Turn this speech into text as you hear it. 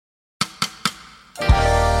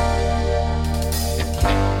I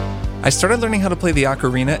started learning how to play the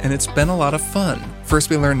ocarina, and it's been a lot of fun. First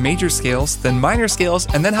we learned major scales, then minor scales,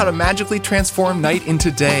 and then how to magically transform night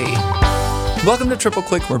into day. Welcome to Triple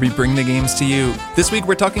Click, where we bring the games to you. This week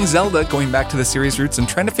we're talking Zelda, going back to the series' roots and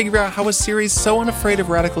trying to figure out how a series so unafraid of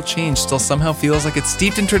radical change still somehow feels like it's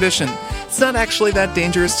steeped in tradition. It's not actually that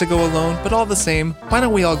dangerous to go alone, but all the same, why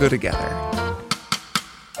don't we all go together?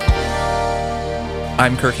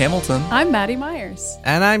 I'm Kirk Hamilton. I'm Maddie Myers.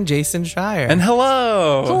 And I'm Jason Schreier. And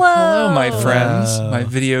hello! Hello! Hello, my friends. My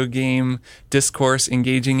video game discourse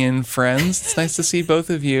engaging in friends. It's nice to see both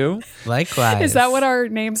of you. Likewise. Is that what our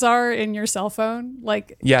names are in your cell phone?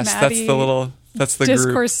 Like, yes, Maddie, that's the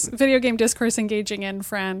discourse, group. Video game discourse engaging in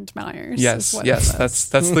friend Myers. Yes, that's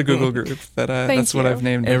the Google group. That's what I've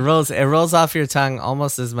named it. It rolls off your tongue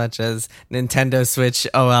almost as much as Nintendo Switch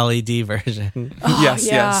OLED version. Oh,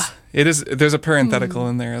 yes. It is. There's a parenthetical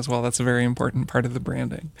in there as well. That's a very important part of the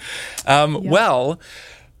branding. Well,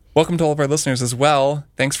 welcome to all of our listeners as well.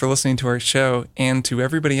 Thanks for listening to our show, and to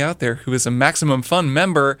everybody out there who is a Maximum Fun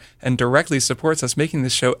member and directly supports us making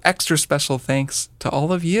this show. Extra special thanks to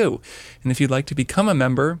all of you. And if you'd like to become a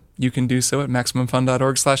member, you can do so at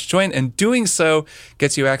MaximumFun.org/join, and doing so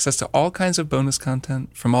gets you access to all kinds of bonus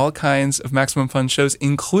content from all kinds of Maximum Fun shows,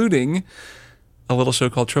 including a little show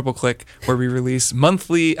called Triple Click, where we release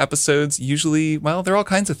monthly episodes. Usually, well, they're all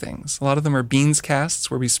kinds of things. A lot of them are beans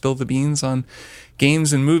casts, where we spill the beans on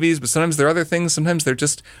games and movies, but sometimes they're other things. Sometimes they're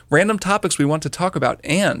just random topics we want to talk about.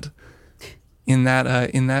 And in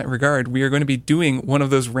that regard, we are going to be doing one of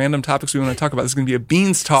those random topics we want to talk about. This is going to be a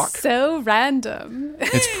beans talk. So random.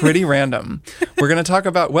 It's pretty random. We're going to talk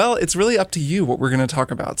about, well, it's really up to you what we're going to talk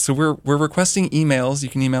about. So we're requesting emails. You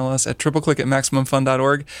can email us at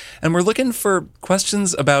tripleclick@maximumfun.org. And we're looking for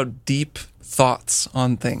questions about deep thoughts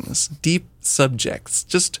on things, deep subjects,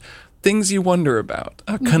 just things you wonder about,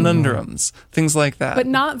 conundrums, things like that. But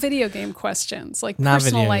not video game questions, like not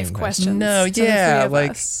personal life questions. No, to the three of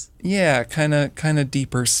us. kind of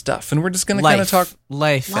deeper stuff. And we're just going to kind of talk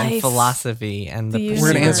life and philosophy and the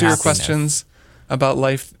we're going to answer your happiness. questions about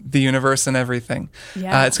life, the universe, and everything.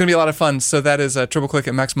 Yeah. It's going to be a lot of fun. So that is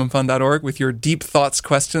tripleclick@maximumfun.org with your deep thoughts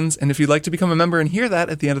questions. And if you'd like to become a member and hear that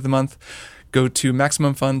at the end of the month, go to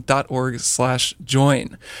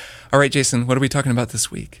MaximumFun.org/join. All right, Jason, what are we talking about this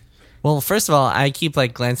week? Well, first of all, I keep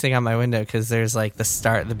glancing out my window because there's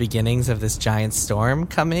the beginnings of this giant storm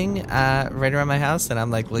coming right around my house, and I'm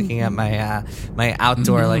looking at my my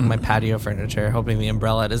outdoor my patio furniture, hoping the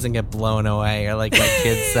umbrella doesn't get blown away, or my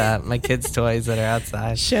kids' toys that are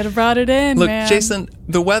outside. Should have brought it in. Look, man. Jason,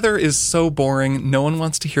 the weather is so boring. No one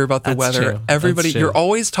wants to hear about the That's weather. true. Everybody, That's true. you're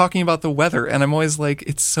always talking about the weather, and I'm always like,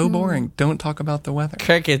 it's so boring. Don't talk about the weather.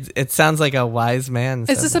 Kirk, it sounds like a wise man.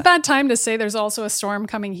 Is this a bad time to say there's also a storm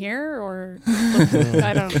coming here? Or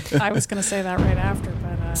I was going to say that right after.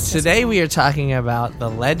 But Today we are talking about The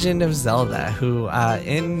Legend of Zelda, who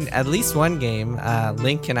in at least one game,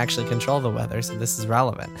 Link can actually control the weather, so this is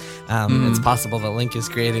relevant. It's possible that Link is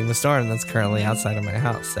creating the storm that's currently outside of my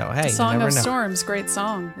house. So hey, Song you never of know. Storms, great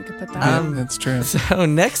song. We could put that. Yeah, that's true. So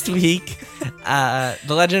next week, The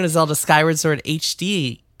Legend of Zelda Skyward Sword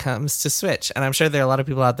HD comes to Switch, and I'm sure there are a lot of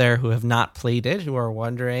people out there who have not played it, who are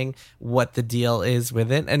wondering what the deal is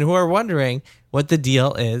with it, and who are wondering what the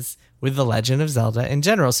deal is with The Legend of Zelda in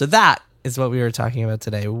general. So that is what we were talking about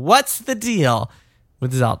today. What's the deal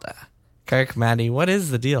with Zelda? Kirk, Maddie, what is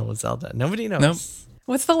the deal with Zelda? Nobody knows. Nope.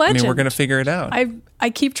 What's the legend? I mean, we're going to figure it out. I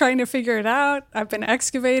keep trying to figure it out. I've been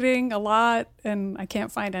excavating a lot, and I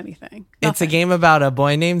can't find anything. It's a game about a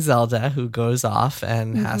boy named Zelda who goes off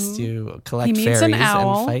and has to collect He meets fairies an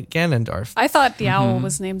owl. and fight Ganondorf. I thought the owl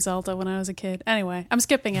was named Zelda when I was a kid. Anyway, I'm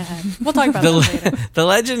skipping ahead. We'll talk about that later. The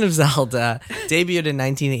Legend of Zelda debuted in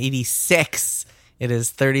 1986. It is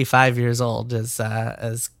 35 years old, as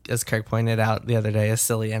Kirk pointed out the other day, a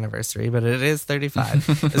silly anniversary, but it is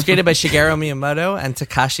 35. It was created by Shigeru Miyamoto and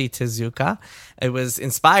Takashi Tezuka. It was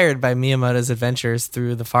inspired by Miyamoto's adventures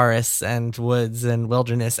through the forests and woods and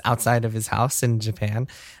wilderness outside of his house in Japan,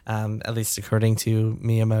 at least according to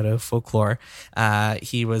Miyamoto folklore.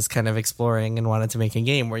 He was kind of exploring and wanted to make a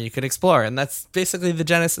game where you could explore, and that's basically the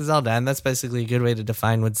genesis of Zelda, and that's basically a good way to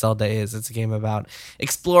define what Zelda is. It's a game about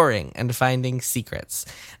exploring and finding secrets.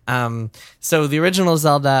 So the original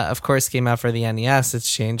Zelda, of course, came out for the NES.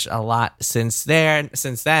 It's changed a lot since then.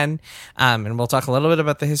 And we'll talk a little bit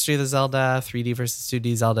about the history of the Zelda, 3D versus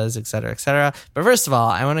 2D Zeldas, et cetera, et cetera. But first of all,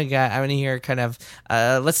 I want to hear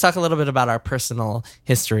let's talk a little bit about our personal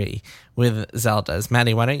history with Zeldas.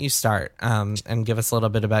 Maddie, why don't you start and give us a little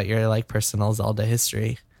bit about your personal Zelda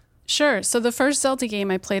history? Sure. So the first Zelda game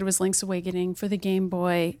I played was Link's Awakening for the Game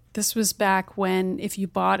Boy. This was back when if you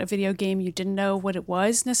bought a video game, you didn't know what it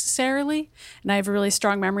was necessarily. And I have a really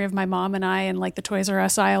strong memory of my mom and I in like the Toys R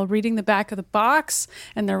Us aisle reading the back of the box.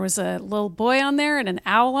 And there was a little boy on there and an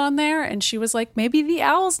owl on there. And she was like, maybe the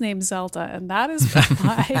owl's named Zelda. And that is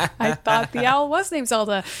why I thought the owl was named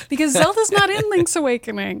Zelda, because Zelda's not in Link's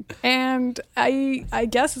Awakening. And I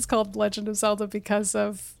guess it's called Legend of Zelda because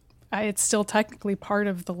of it's still technically part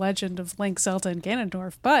of the legend of Link, Zelda, and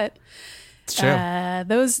Ganondorf, but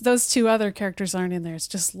those two other characters aren't in there. It's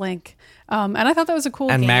just Link. And I thought that was a cool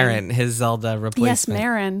game. And Marin, his Zelda replacement.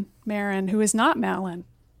 Yes, Marin, who is not Malon.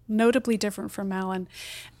 Notably different from Malon.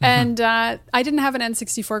 And I didn't have an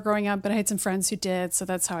N64 growing up, but I had some friends who did, so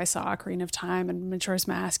that's how I saw Ocarina of Time and Majora's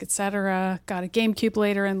Mask, etc. Got a GameCube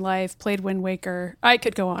later in life, played Wind Waker. I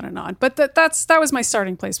could go on and on, but that was my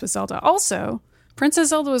starting place with Zelda. Also, Princess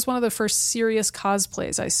Zelda was one of the first serious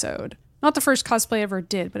cosplays I sewed. Not the first cosplay I ever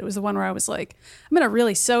did, but it was the one where I was like, I'm going to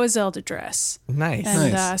really sew a Zelda dress. Nice.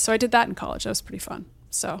 And so I did that in college. That was pretty fun.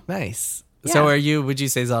 So nice. Yeah. So would you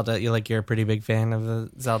say Zelda, you're a pretty big fan of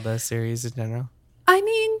the Zelda series in general? I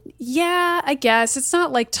mean, yeah, I guess. It's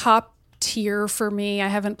not like top tier for me. I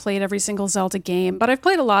haven't played every single Zelda game, but I've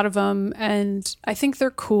played a lot of them and I think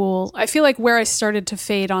they're cool. I feel like where I started to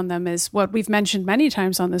fade on them is what we've mentioned many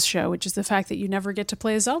times on this show, which is the fact that you never get to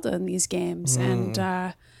play as Zelda in these games.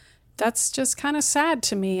 And that's just kind of sad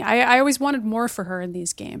to me. I always wanted more for her in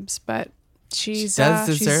these games, but she does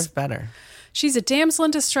deserve better. She's a damsel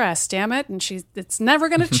in distress, damn it, and it's never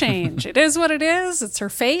going to change. It is what it is. It's her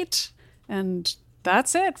fate, and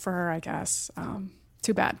that's it for her, I guess.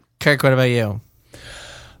 Too bad. Kirk, what about you?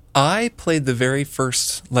 I played the very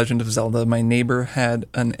first Legend of Zelda. My neighbor had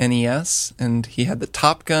an NES, and he had the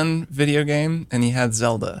Top Gun video game, and he had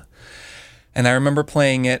Zelda. And I remember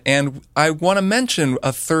playing it, and I want to mention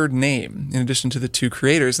a third name in addition to the two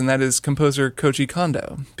creators, and that is composer Koji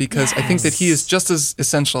Kondo, because I think that he is just as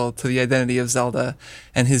essential to the identity of Zelda,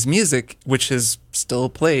 and his music, which is still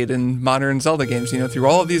played in modern Zelda games, through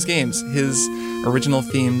all of these games, his original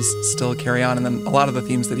themes still carry on, and then a lot of the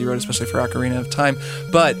themes that he wrote, especially for Ocarina of Time.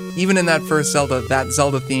 But even in that first Zelda, that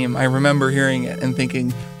Zelda theme, I remember hearing it and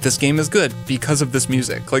thinking, this game is good because of this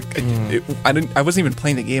music. I wasn't even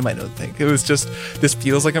playing the game, I don't think. It was just, this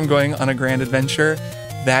feels like I'm going on a grand adventure.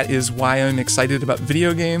 That is why I'm excited about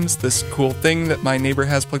video games, this cool thing that my neighbor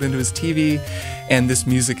has plugged into his TV, and this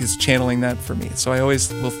music is channeling that for me. So I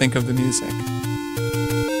always will think of the music.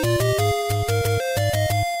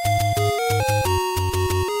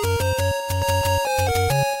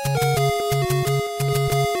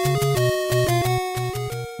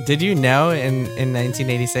 Did you know in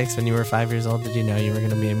 1986 when you were 5 years old, did you know you were going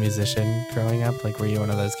to be a musician growing up? Were you one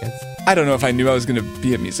of those kids? I don't know if I knew I was going to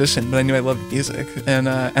be a musician, but I knew I loved music, and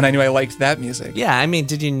I knew I liked that music. Yeah, I mean,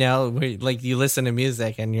 did you know, you listen to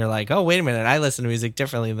music and you're like, oh, wait a minute, I listen to music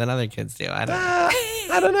differently than other kids do. I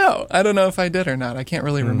don't know. I don't know if I did or not. I can't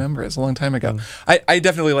really remember. It's a long time ago. I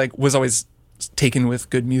definitely was always taken with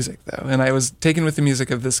good music, though, and I was taken with the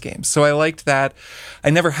music of this game, so I liked that.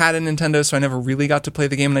 I never had a Nintendo, so I never really got to play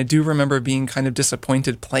the game, and I do remember being kind of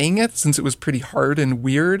disappointed playing it since it was pretty hard and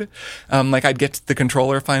weird. I'd get to the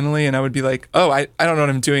controller finally and I would be like, oh, I don't know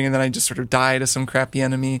what I'm doing, and then I just sort of die to some crappy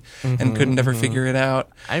enemy and couldn't ever figure it out.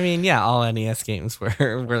 I mean, yeah, all NES games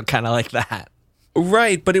were kind of like that.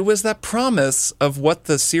 Right, but it was that promise of what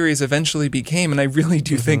the series eventually became, and I really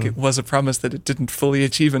do think it was a promise that it didn't fully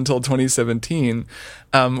achieve until 2017,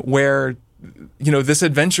 where, this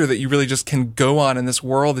adventure that you really just can go on in this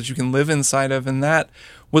world that you can live inside of, and that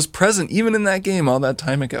was present even in that game all that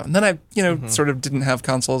time ago. And then I, sort of didn't have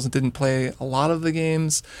consoles and didn't play a lot of the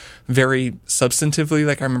games very substantively.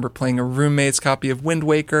 I remember playing a roommate's copy of Wind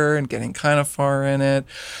Waker and getting kind of far in it.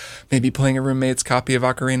 Maybe playing a roommate's copy of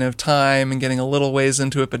Ocarina of Time and getting a little ways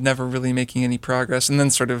into it, but never really making any progress. And then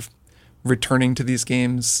sort of returning to these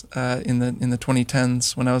games in the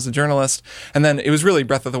 2010s when I was a journalist. And then it was really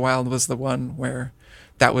Breath of the Wild was the one where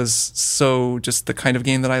that was so just the kind of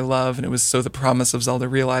game that I love, and it was so the promise of Zelda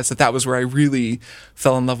realized that was where I really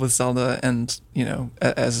fell in love with Zelda and,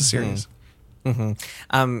 as a series.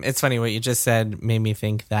 It's funny what you just said made me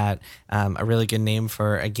think that a really good name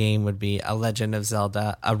for a game would be A Legend of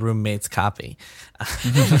Zelda: A Roommate's Copy.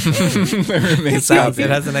 It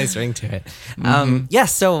has a nice ring to it.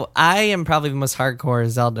 So I am probably the most hardcore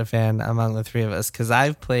Zelda fan among the three of us because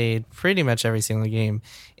I've played pretty much every single game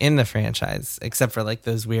in the franchise, except for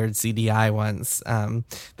those weird CDI ones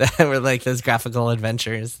that were those graphical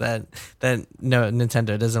adventures that no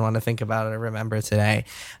Nintendo doesn't want to think about or remember today.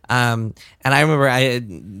 And I remember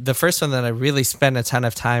the first one that I really spent a ton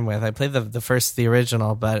of time with. I played the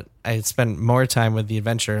original, but I spent more time with The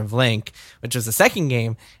Adventure of Link, which was the second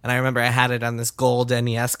game. And I remember I had it on this gold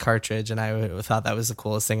NES cartridge, and I thought that was the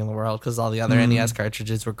coolest thing in the world because all the other NES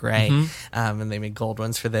cartridges were gray, and they made gold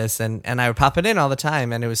ones for this. And I would pop it in all the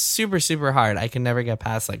time, and it was super, super hard. I could never get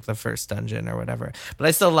past like the first dungeon or whatever, but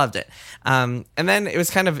I still loved it. And then it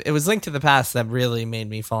was Link to the Past that really made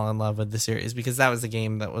me fall in love with the series, because that was a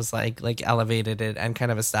game that was like elevated it and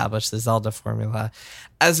kind of established the Zelda formula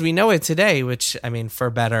as we know it today, which, I mean, for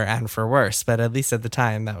better and for worse, but at least at the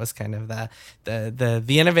time, that was kind of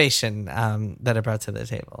the innovation that it brought to the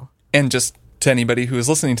table. And just to anybody who is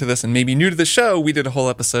listening to this and maybe new to the show, we did a whole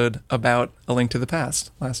episode about A Link to the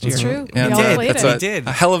Past last year. It's true. And we all played it. We did.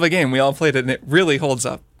 A hell of a game. We all played it, and it really holds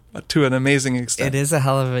up to an amazing extent. It is a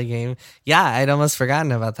hell of a game. Yeah, I'd almost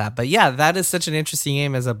forgotten about that. But yeah, that is such an interesting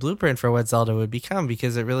game as a blueprint for what Zelda would become,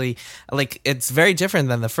 because it really, it's very different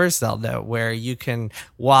than the first Zelda, where you can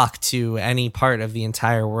walk to any part of the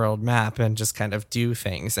entire world map and just kind of do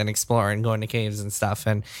things and explore and go into caves and stuff.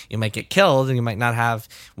 And you might get killed and you might not have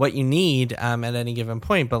what you need at any given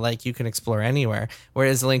point, but you can explore anywhere.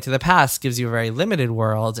 Whereas A Link to the Past gives you a very limited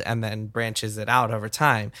world and then branches it out over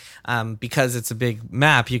time. Because it's a big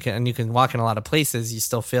map, you can walk in a lot of places. You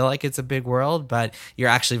still feel like it's a big world, but you're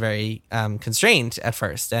actually very constrained at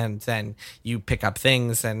first, and then you pick up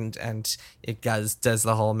things, and it does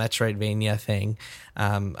the whole Metroidvania thing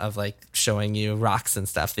of showing you rocks and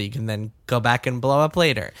stuff that you can then go back and blow up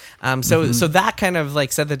later. So that kind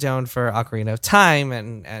of set the tone for Ocarina of Time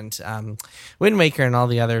and Wind Waker and all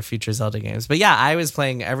the other future Zelda games. But yeah, I was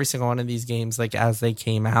playing every single one of these games as they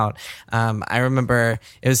came out. I remember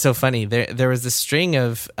it was so funny. There was this string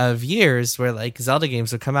of years where Zelda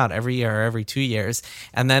games would come out every year or every 2 years,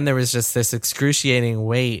 and then there was just this excruciating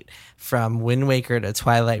wait from Wind Waker to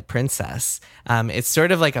Twilight Princess. It's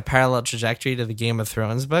sort of like a parallel trajectory to the Game of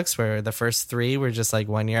Thrones books, where the first 3 were just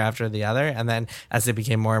 1 year after the other, and then as they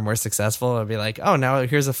became more and more successful, it would be oh, now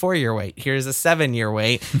here's a 4-year wait, here's a 7-year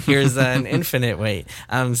wait, here's an infinite wait.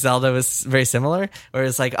 Zelda was very similar, where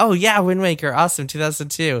it's oh yeah, Wind Waker, awesome,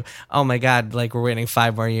 2002. Oh my god, we're waiting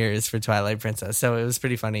 5 more years for Twilight Princess. So it was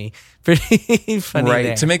pretty funny. Right.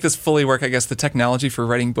 There. To make this fully work, I guess the technology for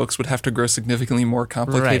writing books would have to grow significantly more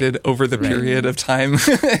complicated over the period of time.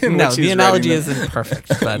 No, the analogy isn't perfect,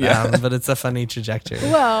 but but it's a funny trajectory.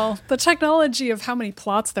 Well, the technology of how many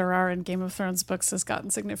plots there are in Game of Thrones books has gotten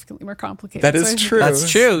significantly more complicated. That is true. That's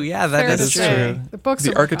true. Yeah, that is true.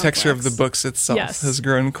 The architecture of the books itself has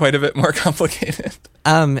grown quite a bit more complicated.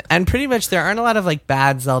 And pretty much there aren't a lot of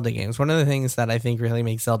bad Zelda games. One of the things that I think really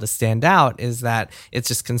makes Zelda stand out is that it's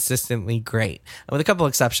just consistently great, with a couple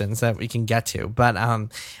exceptions that we can get to. But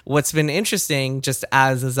what's been interesting, just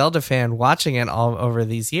as a Zelda fan watching it all over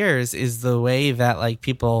these years, is the way that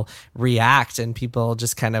people react, and people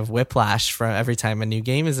just kind of whiplash from every time a new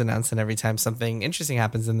game is announced and every time something interesting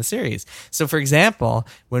happens in the series. So for example,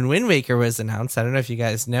 when Wind Waker was announced, I don't know if you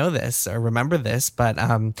guys know this or remember this, but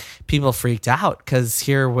people freaked out because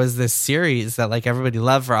here was this series that everybody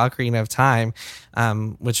loved for Ocarina of Time,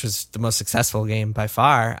 which was the most successful game by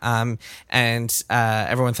far, and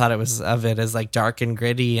everyone thought of it as dark and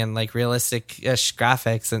gritty and realistic-ish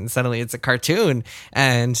graphics, and suddenly it's a cartoon,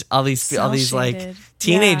 and all these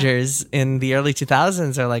teenagers in the early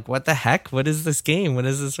 2000s are what the heck, what is this game, what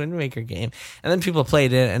is this Wind Waker game? And then people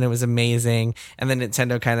played it and it was amazing, and then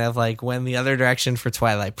Nintendo kind of went the other direction for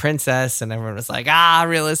Twilight Princess, and everyone was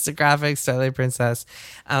realistic graphics, Twilight Princess.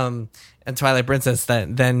 And Twilight Princess,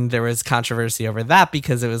 then there was controversy over that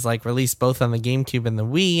because it was released both on the GameCube and the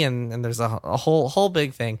Wii, and there's a whole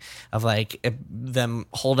big thing of them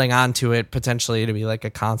holding on to it potentially to be a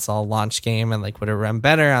console launch game, and would it run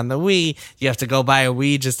better on the Wii? You have to go buy a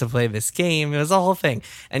Wii just to play this game. It was a whole thing,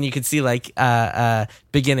 and you could see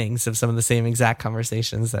beginnings of some of the same exact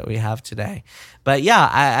conversations that we have today. But yeah,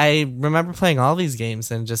 I remember playing all these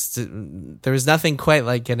games, and just there was nothing quite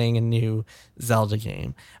like getting a new Zelda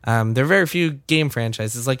game. There are very few game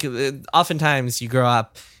franchises. Oftentimes you grow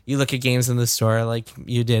up, you look at games in the store like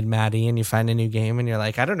you did, Maddie, and you find a new game and you're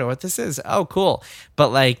I don't know what this is. Oh, cool.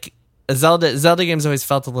 But Zelda games always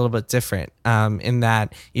felt a little bit different in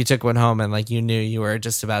that you took one home and you knew you were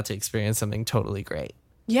just about to experience something totally great.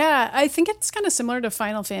 Yeah, I think it's kind of similar to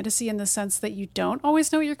Final Fantasy in the sense that you don't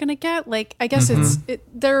always know what you're going to get. I guess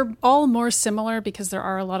they're all more similar because there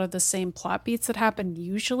are a lot of the same plot beats that happen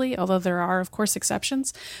usually, although there are, of course,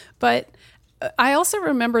 exceptions. But I also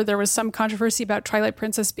remember there was some controversy about Twilight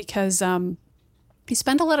Princess because you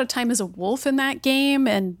spend a lot of time as a wolf in that game,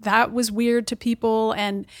 and that was weird to people.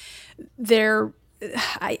 And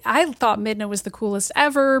I thought Midna was the coolest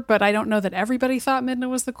ever, but I don't know that everybody thought Midna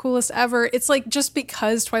was the coolest ever. It's like just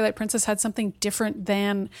because Twilight Princess had something different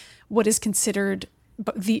than what is considered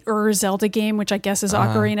the Zelda game, which I guess is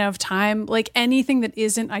Ocarina of Time. Like anything that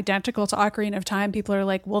isn't identical to Ocarina of Time, people are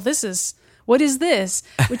like, well, what is this?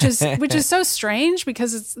 Which is so strange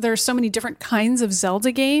because there are so many different kinds of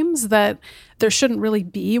Zelda games that there shouldn't really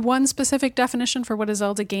be one specific definition for what a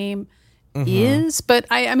Zelda game is. But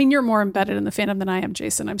I mean, you're more embedded in the fandom than I am,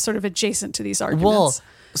 Jason. I'm sort of adjacent to these arguments. Well,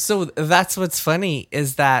 so that's what's funny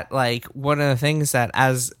is that like one of the things that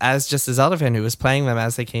as just a Zelda fan who was playing them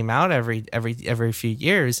as they came out every few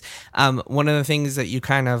years, one of the things that you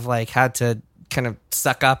kind of like had to kind of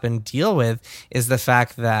suck up and deal with is the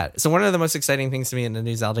fact that, so one of the most exciting things to me in the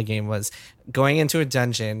new Zelda game was going into a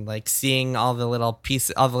dungeon, like seeing all the little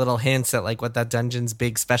hints at like what that dungeon's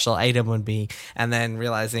big special item would be, and then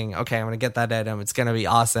realizing, okay, I'm going to get that item. It's going to be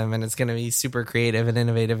awesome, and it's going to be super creative and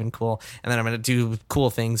innovative and cool. And then I'm going to do cool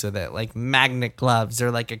things with it, like magnet gloves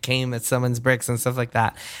or like a cane that summons bricks and stuff like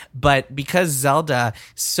that. But because Zelda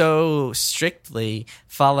so strictly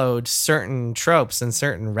followed certain tropes and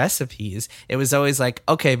certain recipes, it was always like,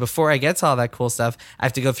 okay, before I get to all that cool stuff, I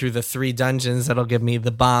have to go through the 3 dungeons that'll give me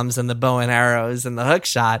the bombs and the bow and arrows and the hook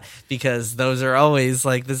shot, because those are always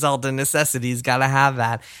like the Zelda necessities, gotta have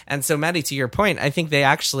that. And so Maddie, to your point, I think they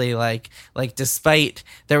actually like despite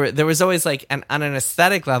there was always like on an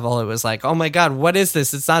aesthetic level, it was like, oh my god, what is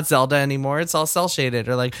this? It's not Zelda anymore, it's all cell shaded.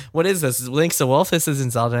 Or like, what is this? Link's a wolf, this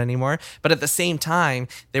isn't Zelda anymore. But at the same time,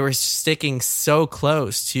 they were sticking so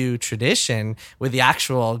close to tradition with the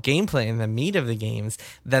actual gameplay and the meat of the games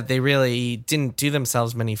that they really didn't do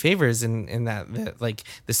themselves many favors in that like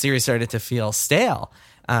the series started to feel stale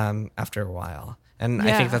after a while. And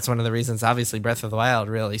I think that's one of the reasons, obviously, Breath of the Wild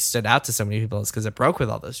really stood out to so many people, is because it broke with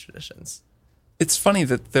all those traditions. It's funny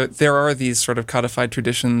that there are these sort of codified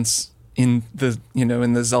traditions in the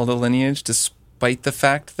Zelda lineage, despite the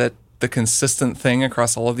fact that the consistent thing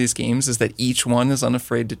across all of these games is that each one is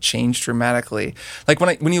unafraid to change dramatically. Like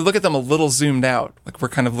when you look at them a little zoomed out,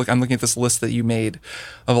 like I'm looking at this list that you made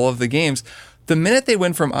of all of the games. The minute they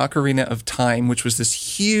went from Ocarina of Time, which was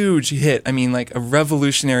this huge hit, I mean, like a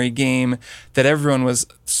revolutionary game that everyone was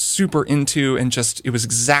super into, and just, it was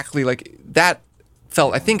exactly like that.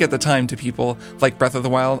 Felt, I think at the time, to people like Breath of the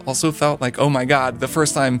Wild, also felt like, oh my god, the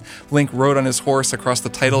first time Link rode on his horse across the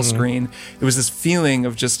title screen, it was this feeling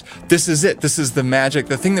of just, this is it, this is the magic,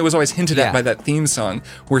 the thing that was always hinted at by that theme song,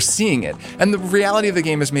 we're seeing it. And the reality of the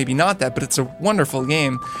game is maybe not that, but it's a wonderful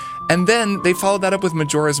game. And then they followed that up with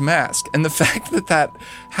Majora's Mask, and the fact that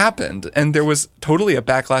happened, and there was totally a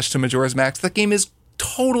backlash to Majora's Mask, that game is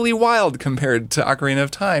totally wild compared to Ocarina of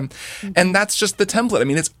Time. And that's just the template. I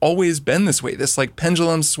mean, it's always been this way. This like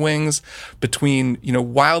pendulum swings between,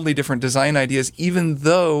 wildly different design ideas, even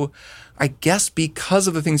though I guess because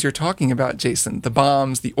of the things you're talking about, Jason, the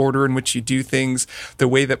bombs, the order in which you do things, the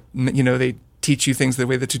way that, they teach you things, the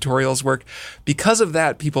way the tutorials work. Because of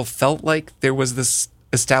that, people felt like there was this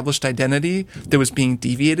established identity that was being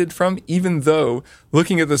deviated from, even though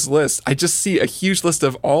looking at this list, I just see a huge list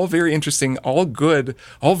of all very interesting, all good,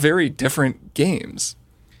 all very different games.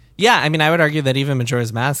 Yeah, I mean, I would argue that even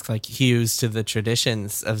Majora's Mask like hews to the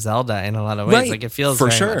traditions of Zelda in a lot of ways. Right, like it feels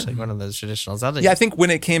very much like one of those traditional Zelda games. I think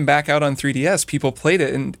when it came back out on 3DS, people played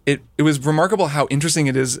it, and it was remarkable how interesting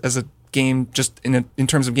it is as a game, just in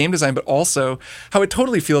terms of game design, but also how it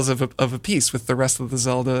totally feels of a piece with the rest of the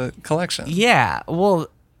Zelda collection. Yeah, well,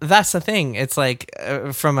 that's the thing. It's like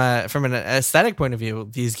from an aesthetic point of view,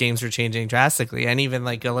 these games are changing drastically, and even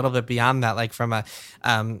like a little bit beyond that, like from a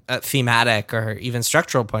thematic or even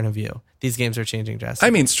structural point of view, these games are changing drastically.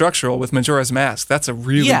 I mean, structural with Majora's Mask, that's a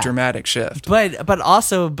really dramatic shift. But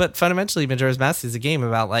fundamentally, Majora's Mask is a game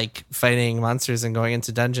about like fighting monsters and going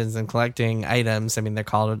into dungeons and collecting items. I mean,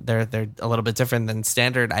 they're a little bit different than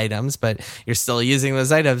standard items, but you're still using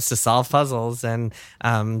those items to solve puzzles and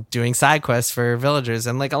doing side quests for villagers,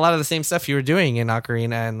 and like a lot of the same stuff you were doing in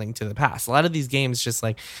Ocarina and Link to the Past. A lot of these games just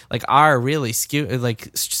like are really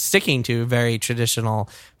sticking to very traditional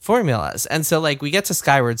formulas. And so like we get to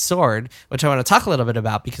Skyward Sword, which I want to talk a little bit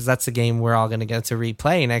about because that's a game we're all going to get to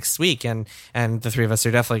replay next week, and the three of us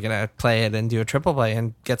are definitely going to play it and do a triple play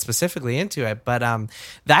and get specifically into it. But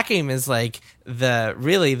that game is like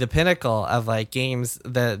the pinnacle of like games,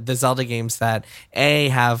 the Zelda games that A,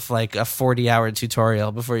 have like a 40-hour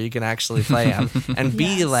tutorial before you can actually play them, and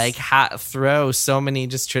B, like throw so many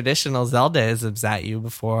just traditional Zelda-isms at you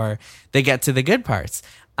before they get to the good parts.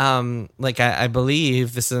 like I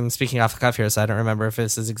believe this is, I'm speaking off the cuff here, so I don't remember if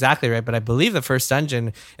this is exactly right, but I believe the first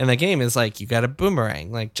dungeon in the game is like you got a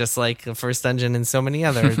boomerang, like just like the first dungeon in so many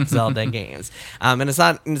other Zelda games. And it's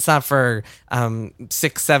not for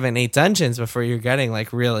 6, 7, 8 dungeons before you're getting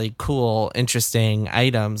like really cool, interesting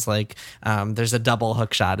items. Like there's a double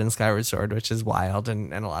hook shot in Skyward Sword, which is wild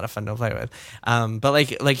and a lot of fun to play with. But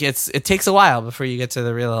like it takes a while before you get to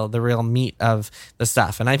the real meat of the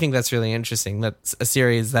stuff, and I think that's really interesting. That's a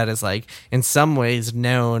series that is like in some ways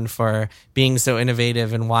known for being so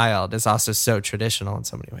innovative and wild is also so traditional in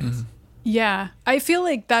so many ways. Yeah, I feel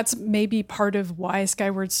like that's maybe part of why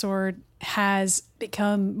Skyward Sword has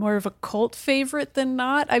become more of a cult favorite than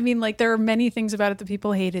not. I mean, like there are many things about it that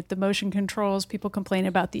people hated. The motion controls, people complain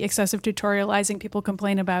about. The excessive tutorializing, people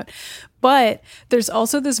complain about. But there's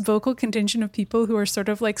also this vocal contingent of people who are sort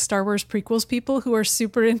of like Star Wars prequels people who are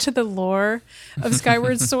super into the lore of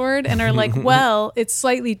Skyward Sword and are like, well, it's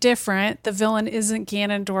slightly different. The villain isn't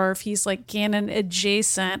Ganondorf. He's like Ganon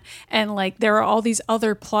adjacent. And like there are all these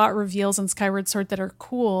other plot reveals in Skyward Sword that are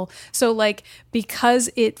cool. So like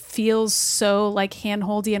because it feels so like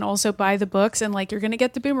handholdy and also by the books, and like you're gonna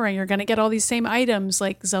get the boomerang, you're gonna get all these same items,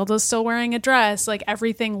 like Zelda's still wearing a dress, like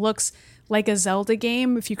everything looks like a Zelda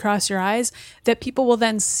game if you cross your eyes, that people will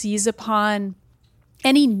then seize upon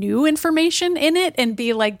any new information in it and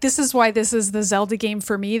be like, this is why this is the Zelda game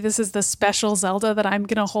for me. This is the special Zelda that I'm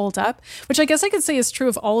going to hold up, which I guess I could say is true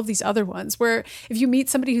of all of these other ones, where if you meet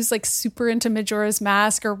somebody who's like super into Majora's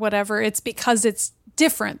Mask or whatever, it's because it's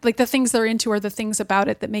different. Like the things they're into are the things about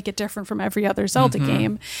it that make it different from every other Zelda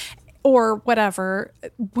game. Or whatever,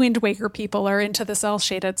 Wind Waker people are into the cell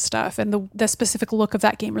shaded stuff and the specific look of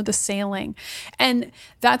that game or the sailing. And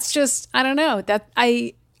that's just, I don't know, that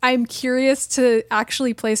I'm curious to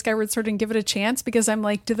actually play Skyward Sword and give it a chance, because I'm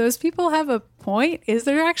like, do those people have a point? Is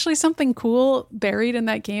there actually something cool buried in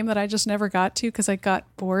that game that I just never got to because I got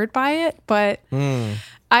bored by it? But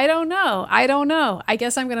I don't know. I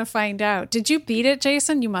guess I'm going to find out. Did you beat it,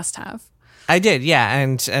 Jason? You must have. I did, yeah,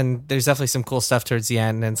 and there's definitely some cool stuff towards the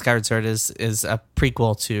end. And Skyward Sword is a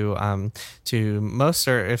prequel to most,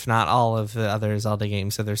 or if not all, of the other Zelda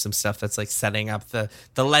games. So there's some stuff that's like setting up the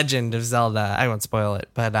legend of Zelda. I won't spoil it,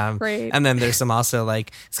 but right. And then there's some also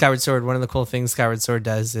like Skyward Sword. One of the cool things Skyward Sword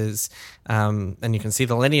does is, and you can see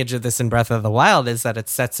the lineage of this in Breath of the Wild, is that it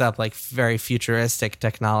sets up like very futuristic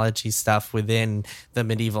technology stuff within the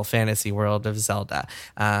medieval fantasy world of Zelda.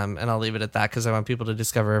 And I'll leave it at that because I want people to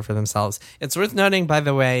discover it for themselves. It's worth noting, by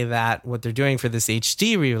the way, that what they're doing for this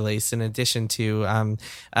HD re-release, in addition to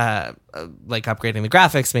like upgrading the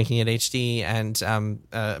graphics, making it HD, and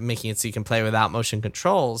making it so you can play without motion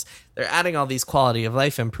controls, they're adding all these quality of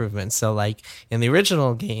life improvements. So like in the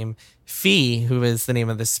original game, Fi, who is the name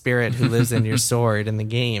of the spirit who lives in your sword in the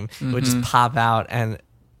game, would just pop out and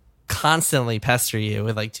constantly pester you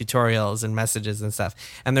with like tutorials and messages and stuff,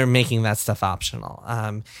 and they're making that stuff optional,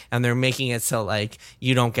 and they're making it so like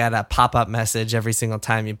you don't get a pop-up message every single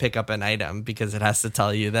time you pick up an item, because it has to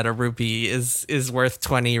tell you that a rupee is worth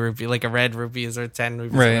 20 rupee, like a red rupee is worth 10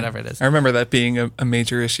 rupees, right. or whatever it is. I remember that being a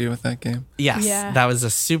major issue with that game. Yes, that was a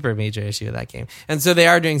super major issue of that game. And so they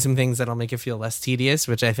are doing some things that'll make it feel less tedious,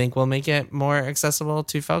 which I think will make it more accessible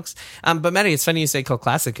to folks. But Maddie, it's funny you say cult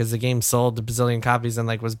classic, because the game sold a bazillion copies and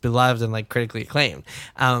like was beloved and like critically acclaimed.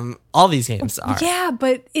 All these games are. Yeah,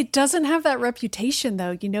 but it doesn't have that reputation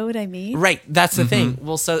though. You know what I mean? Right. That's the thing.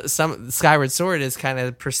 Well, so some Skyward Sword is kind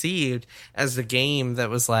of perceived as the game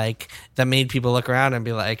that was like, that made people look around and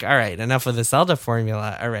be like, all right, enough of the Zelda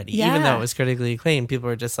formula already. Yeah. Even though it was critically acclaimed, people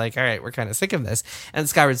were just like, all right, we're kind of sick of this. And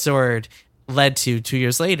Skyward Sword led to 2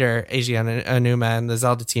 years later, Eiji Aonuma and the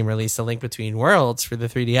Zelda team released A Link Between Worlds for the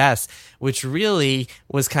 3DS, which really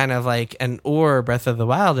was kind of like an Breath of the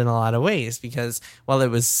Wild in a lot of ways, because while it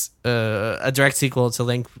was a direct sequel to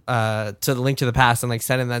Link to the Past and like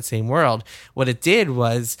set in that same world, what it did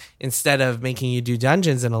was, instead of making you do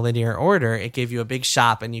dungeons in a linear order, it gave you a big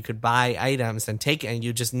shop and you could buy items and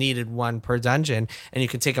you just needed one per dungeon and you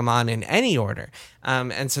could take them on in any order.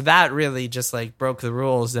 And so that really just like broke the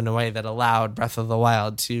rules in a way that allowed Breath of the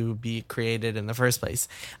Wild to be created in the first place.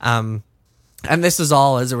 And this is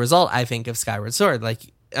all as a result, I think, of Skyward Sword. Like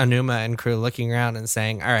Aonuma and crew looking around and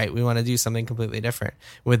saying, all right, we want to do something completely different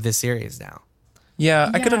with this series now. Yeah,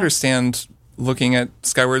 I could understand looking at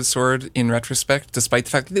Skyward Sword in retrospect, despite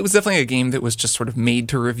the fact that it was definitely a game that was just sort of made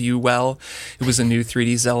to review well. It was a new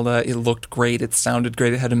 3D Zelda. It looked great. It sounded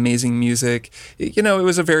great. It had amazing music. It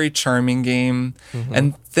was a very charming game.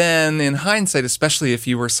 And then in hindsight, especially if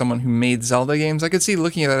you were someone who made Zelda games, I could see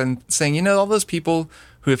looking at it and saying, all those people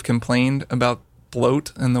who have complained about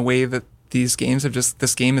bloat and the way that this game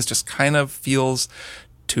is just kind of feels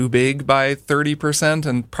too big by 30%,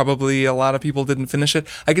 and probably a lot of people didn't finish it.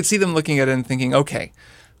 I could see them looking at it and thinking, okay,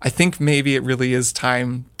 I think maybe it really is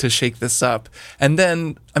time to shake this up. And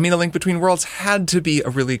then, I mean, A Link Between Worlds had to be a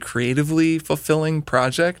really creatively fulfilling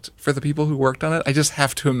project for the people who worked on it. I just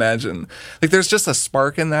have to imagine. Like, there's just a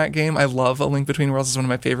spark in that game. I love A Link Between Worlds. It's one of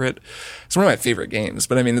my favorite games,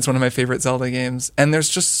 but I mean, it's one of my favorite Zelda games. And there's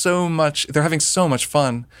just so much, they're having so much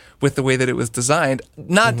fun with the way that it was designed.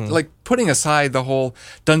 Not like putting aside the whole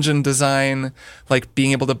dungeon design, like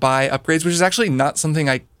being able to buy upgrades, which is actually not something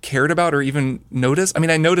I cared about or even noticed. I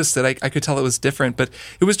mean, I noticed it. I could tell it was different, but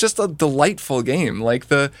it was just a delightful game. Like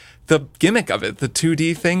the gimmick of it, the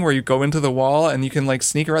 2D thing where you go into the wall and you can like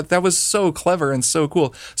sneak around. That was so clever and so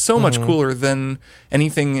cool. So much cooler than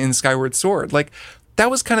anything in Skyward Sword. Like, that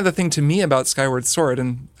was kind of the thing to me about Skyward Sword,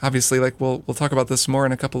 and obviously, like, we'll talk about this more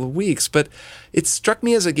in a couple of weeks, but it struck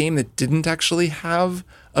me as a game that didn't actually have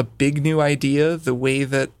a big new idea the way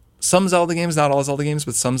that some Zelda games, not all Zelda games,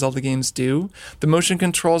 but some Zelda games do. The motion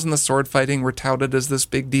controls and the sword fighting were touted as this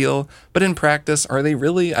big deal, but in practice, are they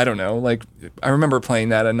really? I don't know. Like, I remember playing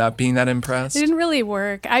that and not being that impressed. It didn't really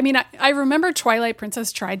work. I mean, I remember Twilight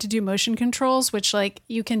Princess tried to do motion controls, which, like,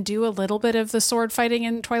 you can do a little bit of the sword fighting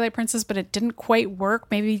in Twilight Princess, but it didn't quite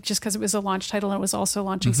work. Maybe just because it was a launch title and it was also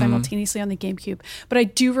launching simultaneously on the GameCube. But I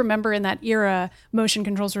do remember in that era, motion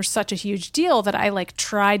controls were such a huge deal that I, like,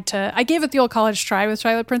 I gave it the old college try with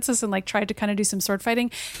Twilight Princess and like tried to kind of do some sword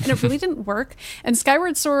fighting, and it really didn't work. And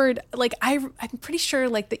Skyward Sword, like I'm pretty sure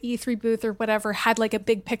like the E3 booth or whatever had like a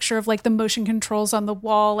big picture of like the motion controls on the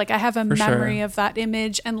wall. Like I have a memory of that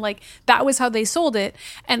image, and like that was how they sold it.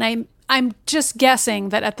 And I'm just guessing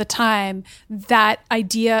that at the time, that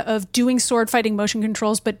idea of doing sword fighting motion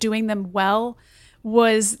controls but doing them well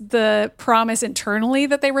was the promise internally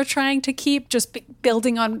that they were trying to keep, just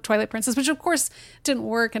building on Twilight Princess, which of course didn't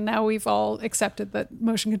work, and now we've all accepted that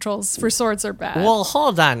motion controls for swords are bad. Well,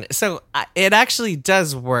 hold on. So it actually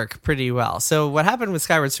does work pretty well. So what happened with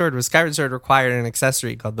Skyward Sword was Skyward Sword required an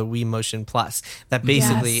accessory called the Wii Motion Plus that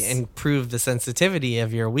basically improved the sensitivity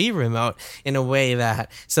of your Wii remote in a way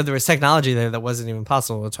that, so there was technology there that wasn't even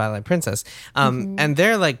possible with Twilight Princess. And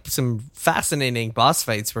they're like some fascinating boss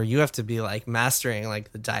fights where you have to be like mastering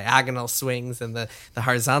like the diagonal swings and the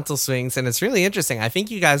horizontal swings, and it's really interesting. I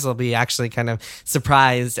think you guys will be actually kind of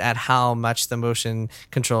surprised at how much the motion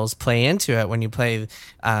controls play into it when you play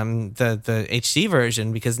the HD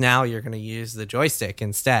version, because now you're going to use the joystick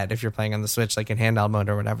instead if you're playing on the Switch, like in handheld mode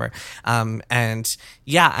or whatever. And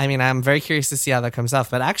yeah, I mean, I'm very curious to see how that comes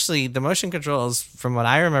off, but actually the motion controls, from what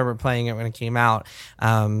I remember playing it when it came out,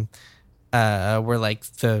 were like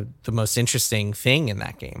the most interesting thing in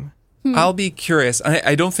that game. I'll be curious.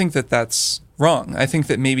 I don't think that that's wrong. I think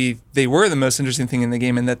that maybe they were the most interesting thing in the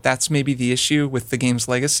game, and that's maybe the issue with the game's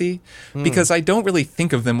legacy, because I don't really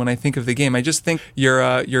think of them when I think of the game. I just think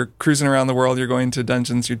you're cruising around the world, you're going to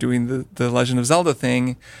dungeons, you're doing the Legend of Zelda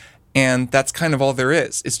thing, and that's kind of all there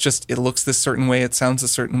is. It's just, it looks this certain way, it sounds a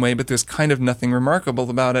certain way, but there's kind of nothing remarkable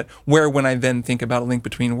about it. Where when I then think about A Link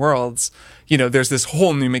Between Worlds, you know, there's this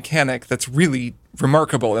whole new mechanic that's really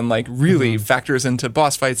remarkable and like really factors into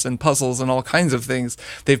boss fights and puzzles and all kinds of things.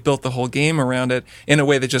 They've built the whole game around it in a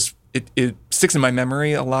way that just, it sticks in my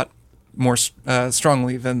memory a lot more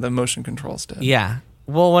strongly than the motion controls did. Yeah.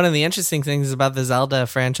 Well, one of the interesting things about the Zelda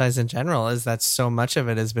franchise in general is that so much of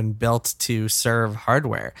it has been built to serve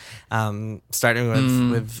hardware.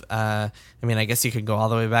 Starting with I mean, I guess you could go all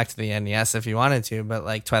the way back to the NES if you wanted to, but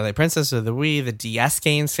like Twilight Princess or the Wii, the DS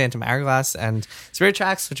games, Phantom Hourglass, and Spirit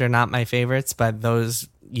Tracks, which are not my favorites, but those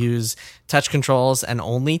use touch controls and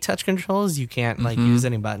only touch controls. You can't like use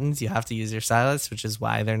any buttons. You have to use your stylus, which is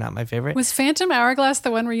why they're not my favorite. Was Phantom Hourglass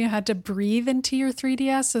the one where you had to breathe into your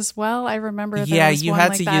 3DS as well? I remember there was you one had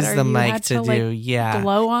like to that, use the mic to do like,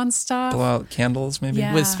 blow on stuff. Blow out candles, maybe?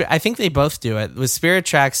 Yeah. I think they both do it. With Spirit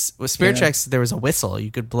Tracks, there was a whistle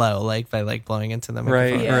you could blow like by like blowing into them.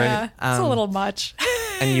 Right, yeah. It's a little much.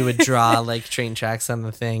 And you would draw like train tracks on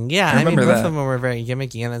the thing. Yeah, I mean, both of them were very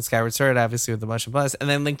gimmicky. And then Skyward Sword, obviously, with the motion plus. And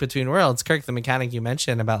then Link Between Worlds, Kirk, the mechanic you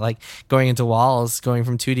mentioned about like going into walls, going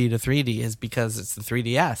from 2D to 3D is because it's the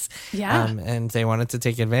 3DS. Yeah. And they wanted to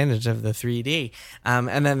take advantage of the 3D.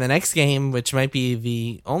 And then the next game, which might be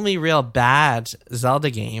the only real bad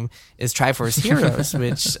Zelda game, is Triforce Heroes,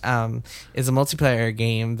 which is a multiplayer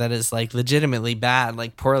game that is like legitimately bad,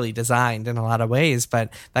 like poorly designed in a lot of ways.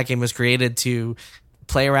 But that game was created to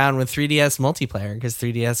play around with 3DS multiplayer, because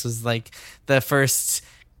 3DS was like the first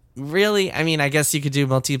really, I mean, I guess you could do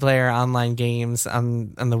multiplayer online games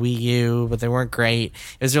on the Wii U, but they weren't great.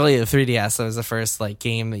 It was really the 3DS that was the first like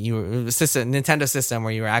game that Nintendo system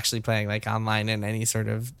where you were actually playing like online in any sort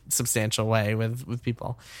of substantial way with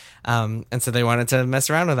people. And so they wanted to mess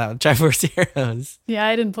around with that with Triforce Heroes. Yeah,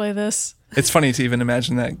 I didn't play this. It's funny to even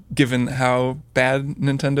imagine that, given how bad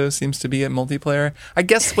Nintendo seems to be at multiplayer. I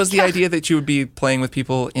guess was the idea that you would be playing with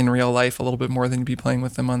people in real life a little bit more than you'd be playing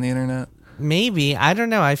with them on the internet. Maybe. I don't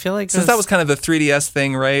know. I feel like since that was kind of the 3DS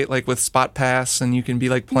thing, right? Like with Spot Pass, and you can be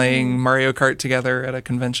like playing Mario Kart together at a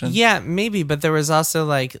convention. Yeah, maybe. But there was also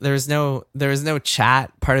like there was no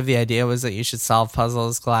chat. Part of the idea was that you should solve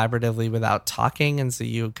puzzles collaboratively without talking, and so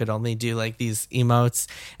you could only do like these emotes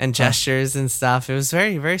and gestures and stuff. It was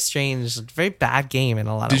very, very strange, very bad game in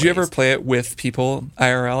a lot of ways. Did you ever play it with people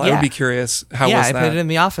IRL? Yeah. I would be curious. How was that? Yeah, I played it in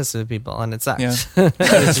the office with people, and it sucked. Yeah. It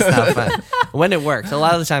was just not fun. When it worked, a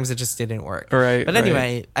lot of the times it just didn't work. Right. But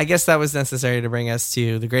anyway, I guess that was necessary to bring us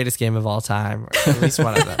to the greatest game of all time, or at least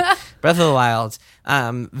one of them, Breath of the Wild.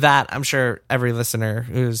 That I'm sure every listener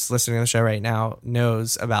who's listening to the show right now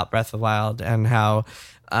knows about Breath of the Wild and how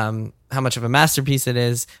much of a masterpiece it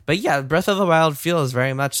is. But yeah, Breath of the Wild feels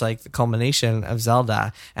very much like the culmination of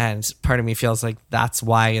Zelda. And part of me feels like that's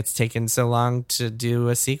why it's taken so long to do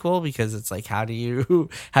a sequel, because it's like, how do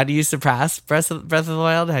you surpass Breath of the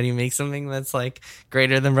Wild? How do you make something that's like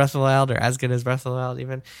greater than Breath of the Wild or as good as Breath of the Wild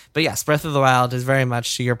even? But yes, Breath of the Wild is very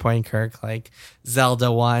much, to your point, Kirk, like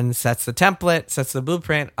Zelda 1 sets the template, sets the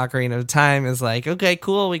blueprint. Ocarina of Time is like, okay,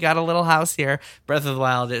 cool, we got a little house here. Breath of the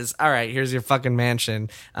Wild is, all right, here's your fucking mansion.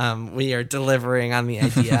 We are delivering on the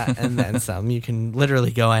idea and then some. You can literally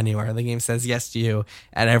go anywhere. The game says yes to you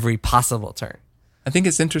at every possible turn. I think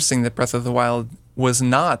it's interesting that Breath of the Wild was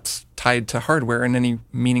not tied to hardware in any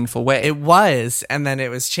meaningful way. It was, and then it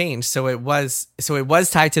was changed. So it was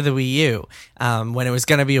tied to the Wii U when it was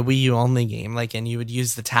going to be a Wii U only game. Like, and you would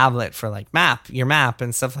use the tablet for like your map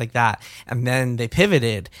and stuff like that. And then they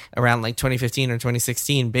pivoted around like 2015 or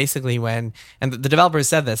 2016, basically and the developers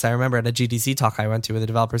said this. I remember at a GDC talk I went to with the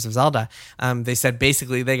developers of Zelda. They said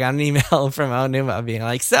basically they got an email from Onuma being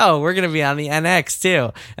like, so we're going to be on the NX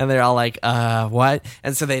too. And they're all like, what?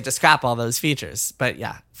 And so they had to scrap all those features. But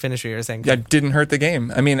yeah, finish what you were saying. Yeah, didn't hurt the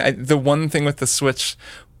game. I mean, the one thing with the Switch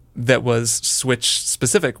that was Switch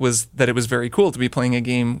specific was that it was very cool to be playing a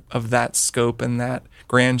game of that scope and that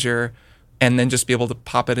grandeur, and then just be able to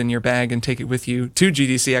pop it in your bag and take it with you to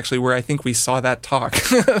GDC, actually, where I think we saw that talk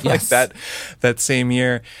like that same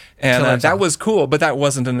year. And that was cool, but that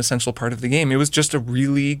wasn't an essential part of the game. It was just a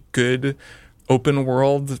really good open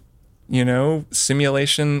world,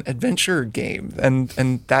 simulation adventure game. And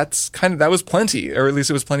that was plenty, or at least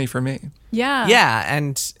it was plenty for me. Yeah. Yeah.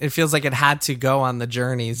 And it feels like it had to go on the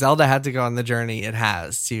journey. Zelda had to go on the journey it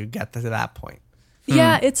has to get to that point.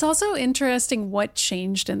 Yeah, it's also interesting what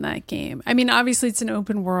changed in that game. I mean, obviously it's an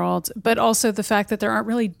open world, but also the fact that there aren't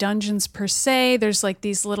really dungeons per se. There's like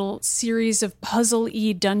these little series of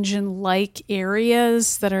puzzle-y dungeon-like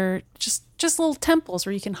areas that are just little temples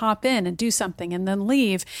where you can hop in and do something and then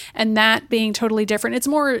leave. And that being totally different. It's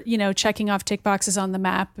more, checking off tick boxes on the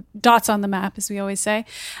map, dots on the map, as we always say.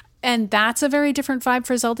 And that's a very different vibe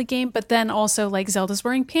for a Zelda game. But then also, like, Zelda's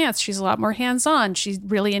wearing pants. She's a lot more hands-on. She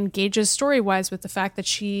really engages story-wise with the fact that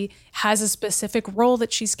she has a specific role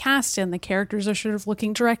that she's cast in. The characters are sort of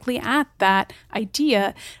looking directly at that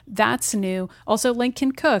idea. That's new. Also, Link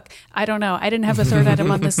can cook. I don't know. I didn't have a third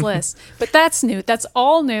item on this list. But that's new. That's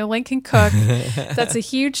all new. Link can cook. That's a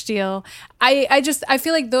huge deal. I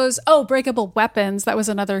feel like those, breakable weapons, that was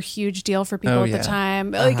another huge deal for people at the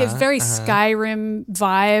time. Like a very Skyrim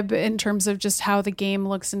vibe in terms of just how the game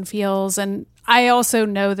looks and feels. And I also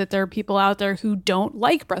know that there are people out there who don't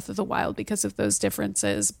like Breath of the Wild because of those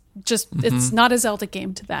differences. It's not a Zelda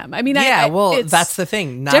game to them. I mean, that's the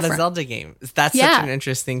thing. Not different. A Zelda game. That's such an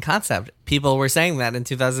interesting concept. People were saying that in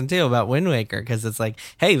 2002 about Wind Waker, because it's like,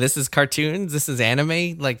 hey, this is cartoons, this is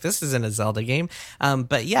anime, like this isn't a Zelda game.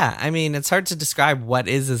 But yeah, I mean, it's hard to describe what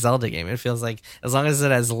is a Zelda game. It feels like as long as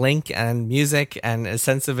it has Link and music and a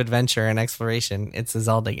sense of adventure and exploration, it's a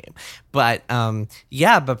Zelda game. But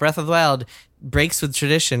but Breath of the Wild breaks with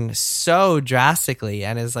tradition so drastically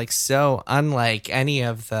and is like so unlike any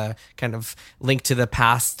of the kind of Link to the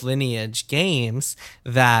Past lineage games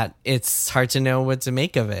that it's hard to know what to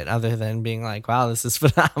make of it other than being like, wow, this is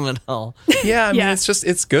phenomenal. Yeah, I mean,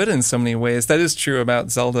 it's good in so many ways. That is true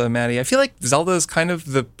about Zelda, Maddie. I feel like Zelda is kind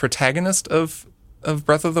of the protagonist of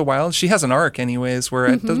Breath of the Wild. She has an arc anyways where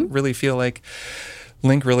it doesn't really feel like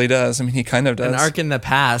Link really does. I mean, he kind of does. An arc in the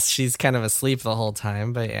past, she's kind of asleep the whole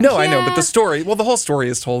time, but yeah. No, I know, but the whole story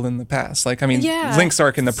is told in the past. Like, I mean, Link's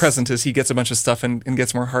arc in the present is he gets a bunch of stuff and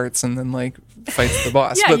gets more hearts and then, like, fights the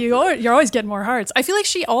boss. Yeah, but, you're always getting more hearts. I feel like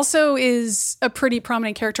she also is a pretty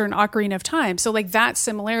prominent character in Ocarina of Time. So, like, that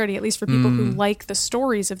similarity, at least for people who like the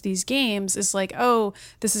stories of these games, is like, oh,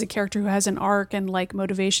 this is a character who has an arc and, like,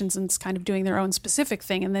 motivations and is kind of doing their own specific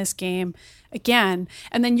thing in this game again.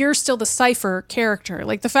 And then you're still the Cypher character.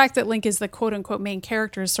 Like, the fact that Link is the quote-unquote main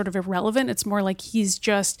character is sort of irrelevant. It's more like he's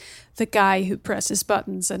just the guy who presses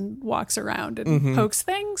buttons and walks around and pokes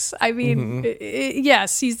things. I mean,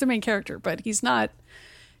 yes, he's the main character, but he's not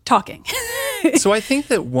talking. So I think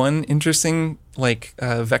that one interesting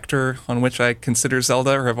vector on which I consider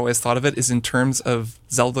Zelda, or have always thought of it, is in terms of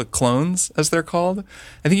Zelda clones, as they're called.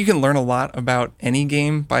 I think you can learn a lot about any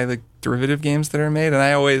game by the derivative games that are made, and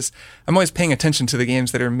I'm always paying attention to the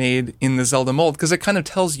games that are made in the Zelda mold, because it kind of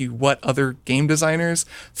tells you what other game designers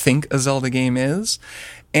think a Zelda game is.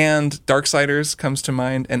 And Darksiders comes to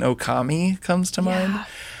mind, and Okami comes to mind.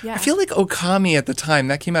 Yeah. I feel like Okami at the time,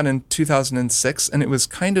 that came out in 2006, and it was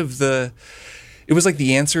kind of it was like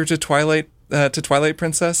the answer to Twilight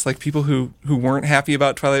Princess. Like, people who weren't happy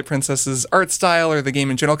about Twilight Princess's art style or the game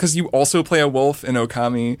in general, because you also play a wolf in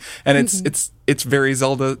Okami, and it's very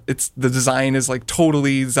Zelda. The design is like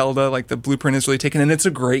totally Zelda. Like, the blueprint is really taken, and it's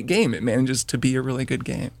a great game. It manages to be a really good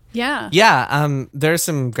game. Yeah. Yeah. There's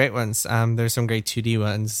some great ones. There's some great 2D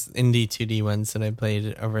ones, indie 2D ones that I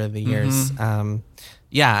played over the years.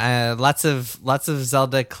 Lots of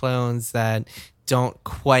Zelda clones that don't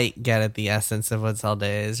quite get at the essence of what Zelda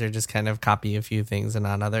is, or just kind of copy a few things and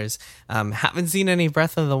not others. Haven't seen any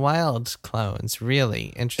Breath of the Wild clones, really.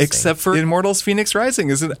 Interesting. Except for Immortals Phoenix Rising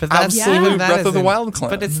is an But absolute that Breath of the isn't- Wild clone.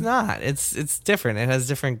 But it's not. It's different. It has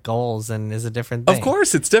different goals and is a different thing. Of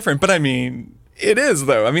course it's different, but I mean, it is,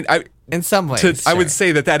 though. I mean, in some ways, I would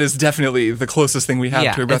say that is definitely the closest thing we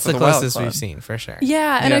have to a Breath of the Wild. It's the closest clone. we've seen, for sure.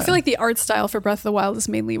 Yeah, and I feel like the art style for Breath of the Wild is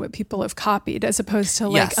mainly what people have copied, as opposed to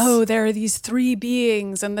like, oh, there are these three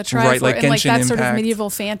beings and the Triforce, right, like and like that Genshin sort of Impact. medieval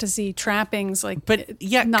fantasy trappings. Like, But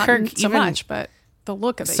yeah, not Kirk, so even- much, but the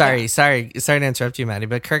look of it. Sorry to interrupt you, Maddie,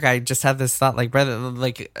 but Kirk, I just had this thought, like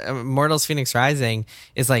Immortals Phoenix Rising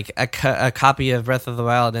is like a copy of Breath of the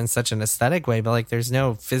Wild in such an aesthetic way, but like there's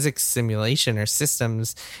no physics simulation or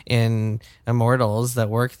systems in Immortals that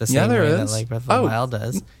work the same way that like Breath of the Wild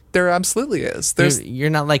does. There absolutely is. You're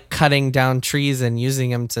not like cutting down trees and using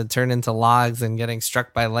them to turn into logs and getting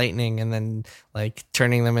struck by lightning and then like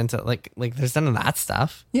turning them into like there's none of that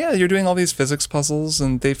stuff. Yeah, you're doing all these physics puzzles,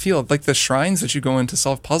 and they feel like the shrines that you go in to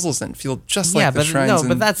solve puzzles in feel just like the shrines.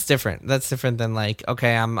 But that's different. That's different than like,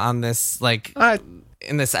 okay, I'm on this like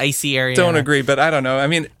in this icy area. Don't agree, but I don't know. I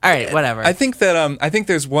mean, all right, whatever. I think that I think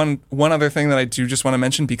there's one other thing that I do just want to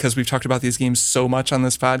mention, because we've talked about these games so much on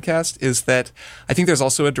this podcast, is that I think there's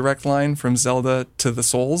also a direct line from Zelda to the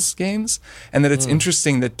Souls games, and that it's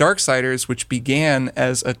interesting that Darksiders, which began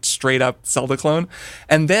as a straight up Zelda clone,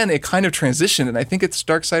 and then it kind of transitioned, and I think it's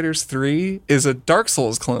Darksiders 3 is a Dark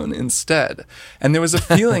Souls clone instead. And there was a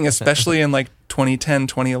feeling, especially in like 2010,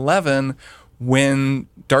 2011, when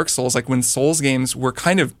Dark Souls, like when Souls games were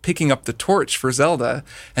kind of picking up the torch for Zelda,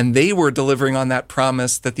 and they were delivering on that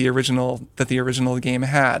promise that the original game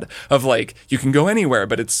had, of like, you can go anywhere,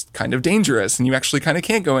 but it's kind of dangerous, and you actually kind of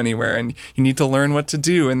can't go anywhere, and you need to learn what to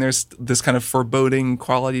do, and there's this kind of foreboding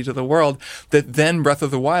quality to the world that then Breath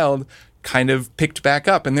of the Wild kind of picked back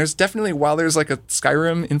up. And there's definitely, while there's like a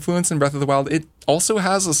Skyrim influence in Breath of the Wild, it also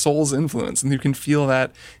has a Souls influence, and you can feel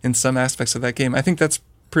that in some aspects of that game. I think that's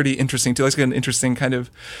pretty interesting too. It's like an interesting kind of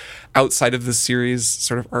outside of the series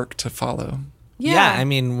sort of arc to follow. Yeah, I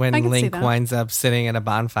mean, when Link winds up sitting at a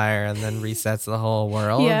bonfire and then resets the whole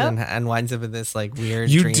world and winds up in this like weird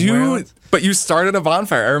dream world. But you started a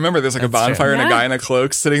bonfire. I remember there's like a bonfire and a guy in a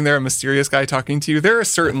cloak sitting there, a mysterious guy talking to you. There are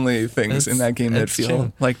certainly things in that game that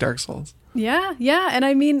feel like Dark Souls. Yeah. And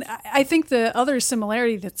I mean, I think the other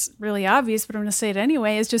similarity that's really obvious, but I'm going to say it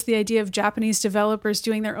anyway, is just the idea of Japanese developers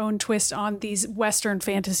doing their own twist on these Western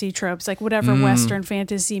fantasy tropes, like whatever Western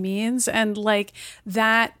fantasy means. And like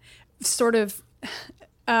that sort of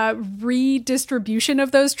redistribution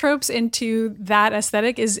of those tropes into that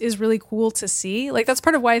aesthetic is really cool to see. Like, that's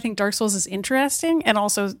part of why I think Dark Souls is interesting, and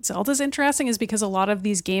also Zelda's interesting, is because a lot of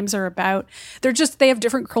these games are about, they have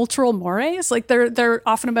different cultural mores. Like they're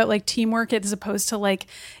often about like teamwork as opposed to like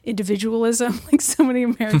individualism, like so many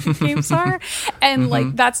American games are. And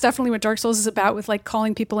like that's definitely what Dark Souls is about, with like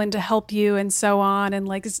calling people in to help you and so on, and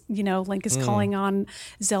like, you know, Link is calling on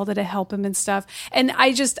Zelda to help him and stuff. And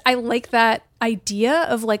I like that idea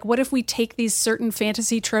of like, what if we take these certain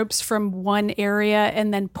fantasy tropes from one area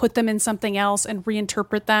and then put them in something else and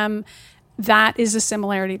reinterpret them. That is a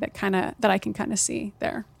similarity that I can kind of see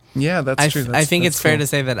there. Yeah, that's true. I think it's fair cool. to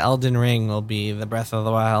say that Elden Ring will be the Breath of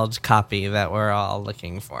the Wild copy that we're all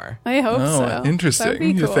looking for. I hope so.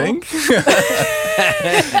 Interesting. You think?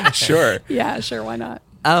 Sure. Yeah, sure. Why not?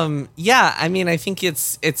 Yeah, I mean, I think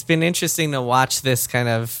it's been interesting to watch this kind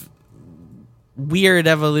of weird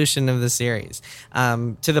evolution of the series.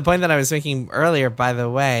 To the point that I was making earlier, by the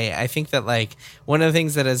way, I think that like one of the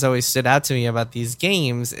things that has always stood out to me about these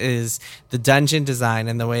games is the dungeon design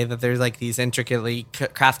and the way that there's like these intricately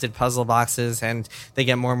crafted puzzle boxes, and they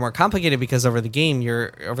get more and more complicated because over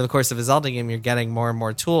the course of a Zelda game, you're getting more and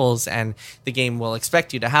more tools, and the game will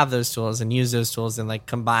expect you to have those tools and use those tools and like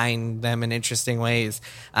combine them in interesting ways.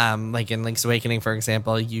 Like in Link's Awakening, for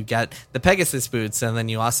example, you get the Pegasus boots, and then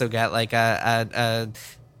you also get like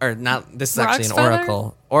or not, this is actually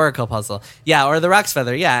an oracle puzzle. Yeah, or the Rock's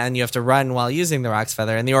Feather, yeah, and you have to run while using the Rock's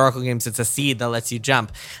Feather. In the Oracle games, it's a seed that lets you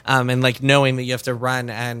jump. And like knowing that you have to run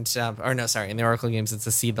in the Oracle games, it's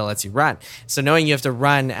a seed that lets you run. So knowing you have to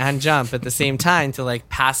run and jump at the same time to like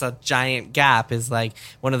pass a giant gap is like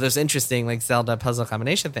one of those interesting like Zelda puzzle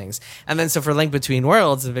combination things. And then so for Link Between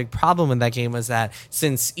Worlds, the big problem with that game was that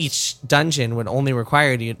since each dungeon would only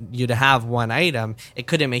require you to have one item, it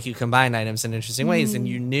couldn't make you combine items in interesting ways. And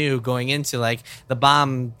you knew going into like the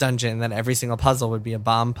bomb dungeon that every single puzzle would be a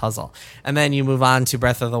bomb puzzle. And then you move on to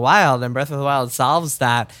Breath of the Wild, and Breath of the Wild solves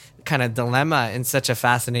that kind of dilemma in such a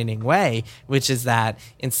fascinating way, which is that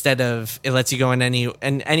instead of it lets you go in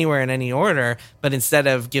anywhere in any order, but instead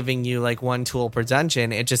of giving you like one tool per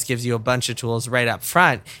dungeon, it just gives you a bunch of tools right up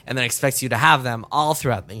front and then expects you to have them all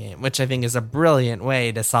throughout the game, which I think is a brilliant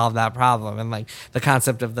way to solve that problem. And like the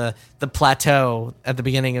concept of the plateau at the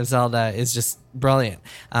beginning of Zelda is just brilliant.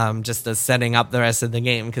 Just the setting up the rest of the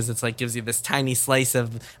game, because it's like gives you this tiny slice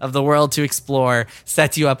of the world to explore,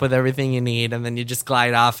 sets you up with everything you need, and then you just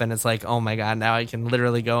glide off and it's like, oh my god, now I can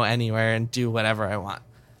literally go anywhere and do whatever I want.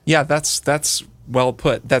 Yeah, that's well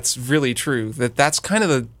put. That's really true. That's kind of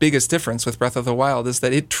the biggest difference with Breath of the Wild, is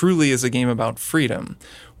that it truly is a game about freedom,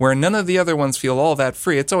 where none of the other ones feel all that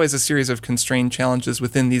free. It's always a series of constrained challenges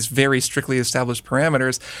within these very strictly established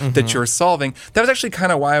parameters that you're solving. That was actually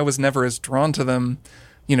kind of why I was never as drawn to them,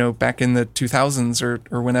 back in the 2000s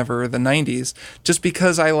or whenever, the 90s, just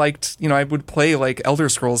because I liked, I would play like Elder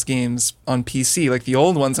Scrolls games on PC, like the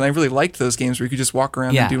old ones, and I really liked those games where you could just walk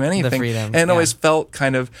around and do anything. The freedom, and it always felt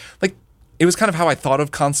kind of like, it was kind of how I thought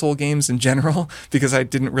of console games in general, because I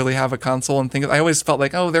didn't really have a console and I always felt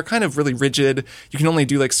like, oh, they're kind of really rigid. You can only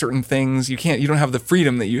do like certain things. You don't have the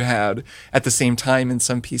freedom that you had at the same time in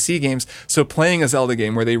some PC games. So playing a Zelda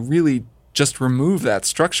game where they really just remove that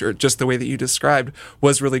structure, just the way that you described,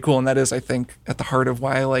 was really cool. And that is, I think, at the heart of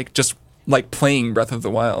why I like playing Breath of the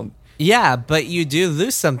Wild. Yeah, but you do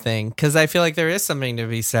lose something, because I feel like there is something to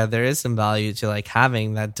be said. There is some value to like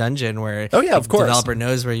having that dungeon where of course, the developer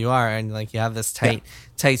knows where you are, and like you have this tight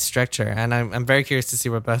structure. And I'm very curious to see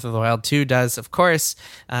what Breath of the Wild 2 does. Of course,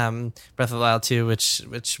 Breath of the Wild 2,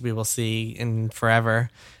 which we will see in forever.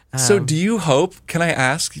 So do you hope, can I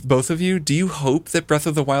ask both of you, do you hope that Breath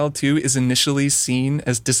of the Wild 2 is initially seen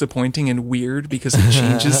as disappointing and weird because it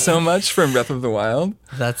changes so much from Breath of the Wild?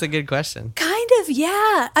 That's a good question. Kind of,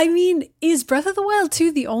 yeah. I mean, is Breath of the Wild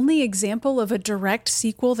 2 the only example of a direct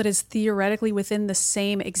sequel that is theoretically within the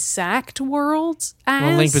same exact world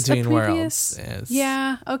as Link Between a previous? Worlds is.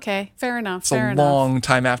 Yeah, okay, fair enough. It's a long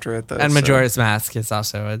time after it, though. And Majora's Mask is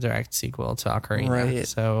also a direct sequel to Ocarina. Right.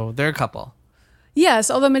 So there are a couple.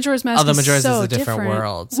 Yes, although Majora's Mask is so a different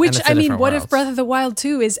world. Which, I mean, what if Breath of the Wild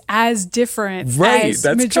 2 is as different as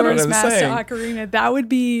that's Majora's kind of Mask to saying. Ocarina? That would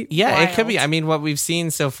be wild. It could be. wild. I mean, what we've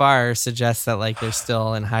seen so far suggests that like they're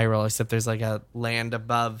still in Hyrule, except there's like a land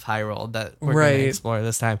above Hyrule that we're going to explore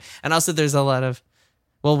this time. And also there's a lot of...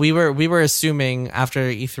 Well, we were assuming after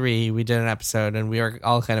E3 we did an episode, and we were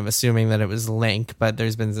all kind of assuming that it was Link, but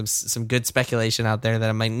there's been some good speculation out there that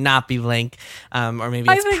it might not be Link, or maybe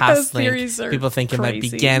it's past Link. People think crazy. It might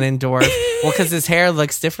be Ganondorf. Well, because his hair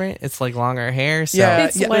looks different; it's like longer hair. So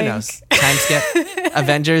it's who Link. knows? Time skip,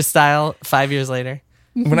 Avengers style, 5 years later.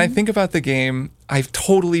 When I think about the game, I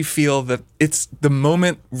totally feel that it's the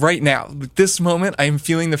moment right now. This moment, I am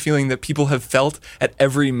feeling the feeling that people have felt at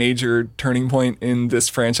every major turning point in this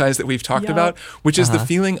franchise that we've talked about, which is the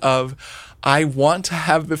feeling of, I want to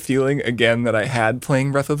have the feeling again that I had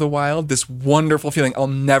playing Breath of the Wild, this wonderful feeling. I'll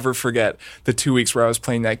never forget the 2 weeks where I was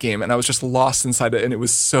playing that game and I was just lost inside it, and it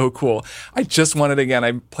was so cool. I just want it again.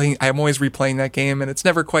 I'm always replaying that game, and it's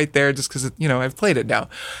never quite there just because, I've played it now.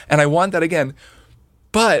 And I want that again.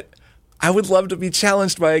 But I would love to be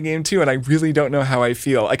challenged by a game too, and I really don't know how I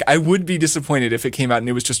feel. Like, I would be disappointed if it came out and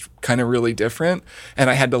it was just kind of really different, and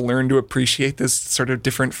I had to learn to appreciate this sort of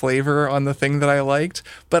different flavor on the thing that I liked.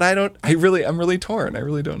 But I'm really torn. I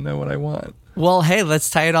really don't know what I want. Well, hey,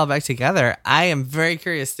 let's tie it all back together. I am very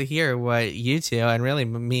curious to hear what you two, and really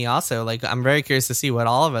me also, like, I'm very curious to see what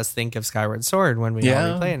all of us think of Skyward Sword when we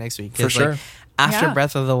all replay it next week. For sure. Like, after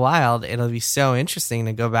Breath of the Wild, it'll be so interesting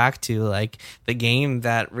to go back to like the game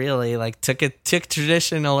that really like took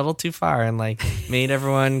tradition a little too far and like made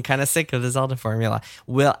everyone kind of sick of the Zelda formula.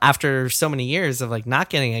 Well, after so many years of like not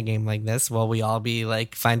getting a game like this, will we all be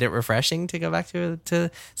like find it refreshing to go back to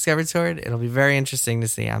Skyward Sword? It'll be very interesting to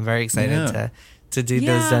see. I'm very excited to do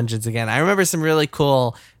those dungeons again. I remember some really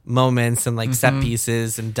cool moments and like set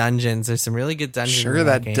pieces and dungeons. There's some really good dungeons. Sure,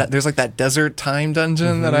 there's like that desert time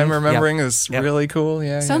dungeon that I'm remembering is really cool.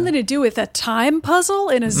 Yeah, something to do with a time puzzle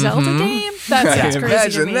in a Zelda game. That sounds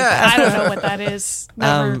crazy to me. I don't know what that is.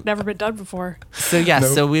 Never been done before. So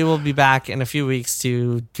so we will be back in a few weeks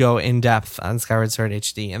to go in depth on Skyward Sword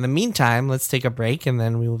HD. In the meantime, let's take a break and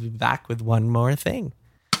then we will be back with one more thing.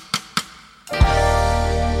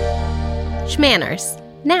 Schmanners.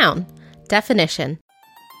 Noun. Definition.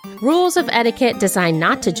 Rules of etiquette designed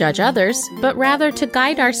not to judge others, but rather to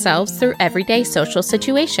guide ourselves through everyday social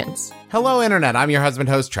situations. Hello, Internet. I'm your husband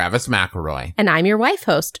host, Travis McElroy. And I'm your wife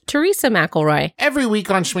host, Teresa McElroy. Every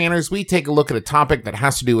week on Schmanners, we take a look at a topic that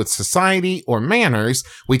has to do with society or manners.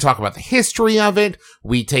 We talk about the history of it.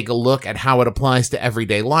 We take a look at how it applies to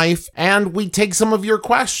everyday life. And we take some of your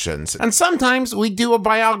questions. And sometimes we do a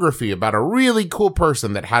biography about a really cool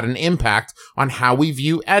person that had an impact on how we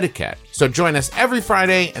view etiquette. So join us every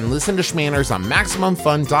Friday and listen to Schmanners on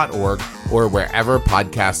MaximumFun.org or wherever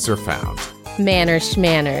podcasts are found. Manners,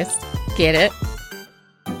 schmanners. Get it?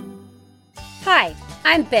 Hi,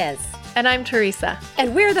 I'm Biz. And I'm Teresa.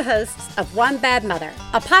 And we're the hosts of One Bad Mother,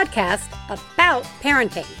 a podcast about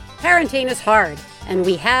parenting. Parenting is hard, and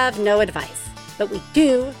we have no advice. But we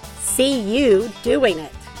do see you doing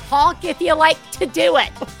it. Honk if you like to do it.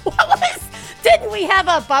 Didn't we have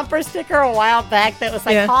a bumper sticker a while back that was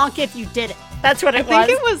like, honk if you did it? That's what it was. I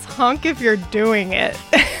think it was honk if you're doing it.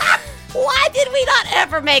 Why did we not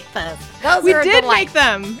ever make those? We did make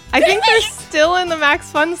them. I think they're still in the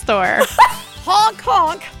Max Fun store. Honk,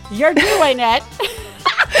 honk. You're doing it.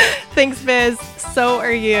 Thanks, Biz. So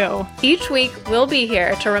are you. Each week, we'll be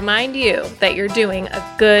here to remind you that you're doing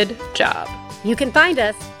a good job. You can find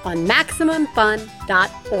us on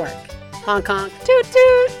MaximumFun.org. Honk, honk. Toot,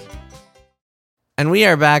 toot. And we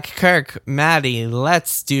are back. Kirk, Maddie,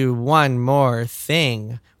 let's do one more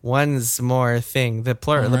thing. One's more thing. The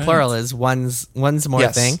plural is one's more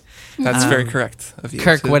thing. That's very correct of you.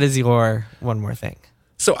 Kirk, what is your one more thing?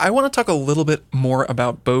 So I want to talk a little bit more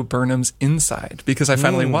about Bo Burnham's Inside because I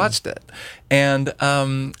finally watched it. And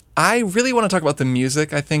I really want to talk about the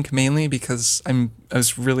music, I think, mainly because I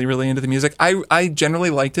was really, really into the music. I generally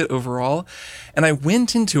liked it overall. And I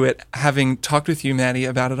went into it having talked with you, Maddie,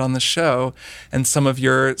 about it on the show and some of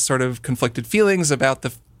your sort of conflicted feelings about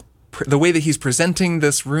the way that he's presenting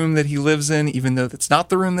this room that he lives in, even though that's not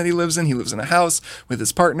the room that he lives in. He lives in a house with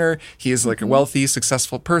his partner. He is like a wealthy,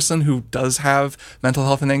 successful person who does have mental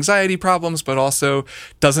health and anxiety problems, but also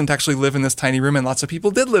doesn't actually live in this tiny room. And lots of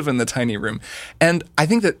people did live in the tiny room. And I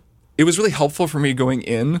think that it was really helpful for me going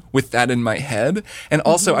in with that in my head. And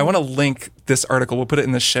also, I want to link this article. We'll put it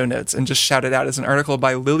in the show notes and just shout it out. It's an article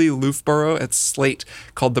by Lily Loofborough at Slate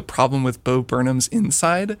called The Problem with Bo Burnham's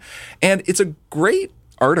Inside. And it's a great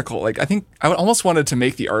article. Like, I think I almost wanted to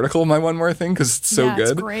make the article my one more thing because it's so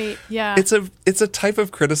good. It's great. Yeah. It's a type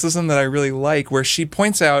of criticism that I really like where she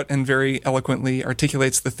points out and very eloquently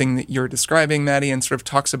articulates the thing that you're describing, Maddie, and sort of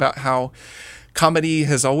talks about how comedy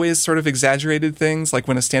has always sort of exaggerated things. Like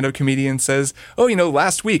when a stand-up comedian says, oh,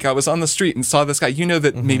 last week I was on the street and saw this guy,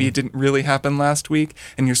 that maybe it didn't really happen last week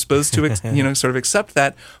and you're supposed to, sort of accept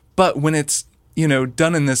that. But when it's,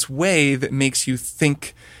 done in this way that makes you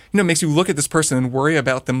think, makes you look at this person and worry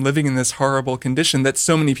about them living in this horrible condition that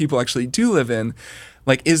so many people actually do live in.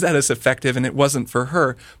 Like, is that as effective? And it wasn't for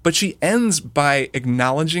her. But she ends by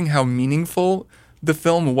acknowledging how meaningful the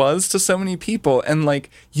film was to so many people and like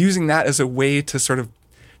using that as a way to sort of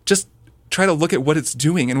just try to look at what it's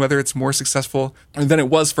doing and whether it's more successful than it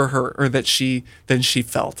was for her or than she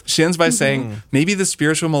felt. She ends by saying, maybe the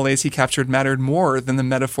spiritual malaise he captured mattered more than the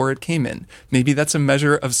metaphor it came in. Maybe that's a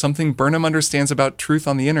measure of something Burnham understands about truth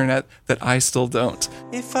on the internet that I still don't.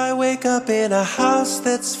 If I wake up in a house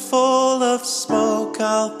that's full of smoke,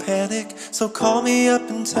 I'll panic. So call me up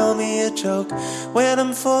and tell me a joke when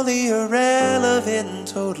I'm fully irrelevant and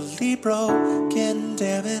totally broken,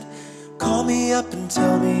 damn it. call me up and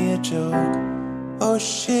tell me a joke. Oh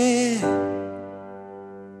shit,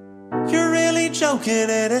 you're really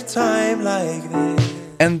joking at a time like this.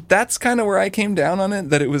 And that's kind of where I came down on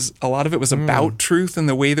it, that a lot of it was about truth and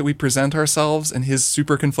the way that we present ourselves, and his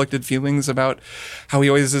super conflicted feelings about how he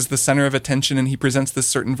always is the center of attention and he presents this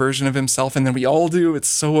certain version of himself, and then we all do. It's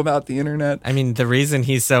so about the internet. I mean, the reason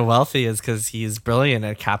he's so wealthy is because he's brilliant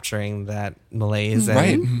at capturing that malaise and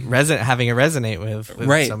having it resonate with so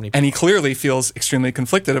many people. And he clearly feels extremely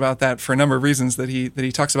conflicted about that for a number of reasons that he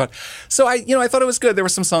talks about. So I thought it was good. There were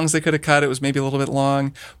some songs they could have cut. It was maybe a little bit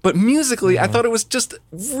long, but musically, I thought it was just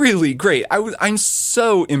really great. I'm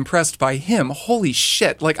so impressed by him. Holy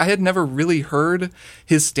shit. Like, I had never really heard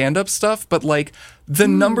his stand-up stuff, but like the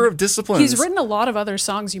number of disciplines. He's written a lot of other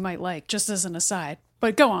songs you might like, just as an aside.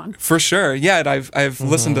 But go on. For sure. Yeah, and I've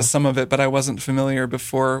listened to some of it, but I wasn't familiar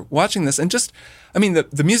before watching this. And just, I mean,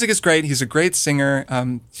 the music is great. He's a great singer.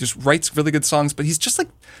 He just writes really good songs, but he's just like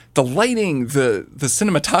the lighting, the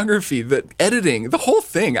cinematography, the editing, the whole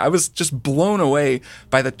thing. I was just blown away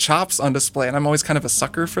by the chops on display, and I'm always kind of a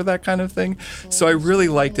sucker for that kind of thing. So I really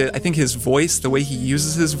liked it. I think his voice, the way he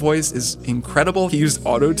uses his voice is incredible. He used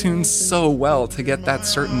auto-tune so well to get that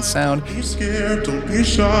certain sound. Be scared, don't be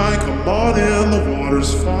shy, come on in, the water's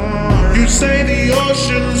fine. You say the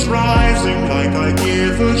ocean's rising like I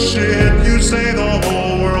give a shit. You say the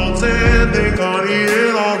whole world's ending, honey,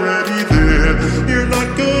 it already did. You're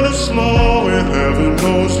not gonna slow it, heaven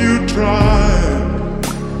knows you tried.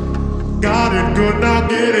 Got it good, now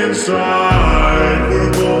get inside.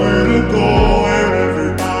 We're going to go where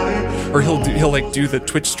everybody. Or he'll like do the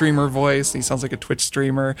Twitch streamer voice. He sounds like a Twitch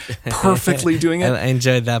streamer, perfectly doing it. I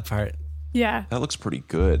enjoyed that part. Yeah. That looks pretty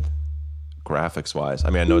good, graphics wise.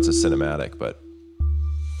 I mean, I know it's a cinematic, but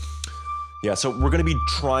yeah. So we're going to be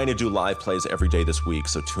trying to do live plays every day this week.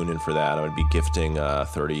 So tune in for that. I'm going to be gifting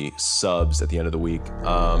 30 subs at the end of the week.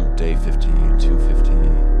 Day 50, 250.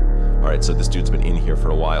 All right. So this dude's been in here for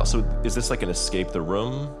a while. So is this like an escape the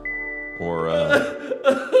room, or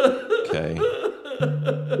okay?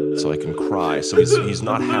 So I can cry. So he's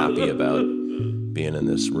not happy about being in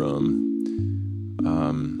this room.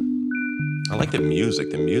 I like the music.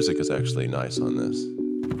 The music is actually nice on this.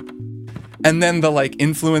 And then the like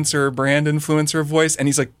brand influencer voice, and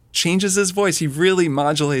he's like changes his voice. He really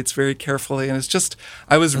modulates very carefully, and it's just,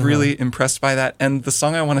 I was really impressed by that. And the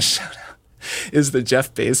song I want to shout out is the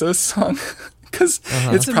Jeff Bezos song, because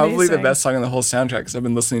it's probably the best song on the whole soundtrack, because I've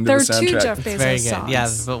been listening to the soundtrack. There are two Jeff Bezos songs. Yeah,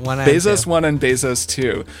 but one Bezos 1 and Bezos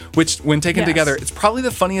 2, which when taken together, it's probably the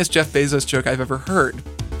funniest Jeff Bezos joke I've ever heard.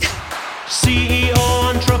 CEO,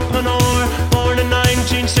 entrepreneur, born in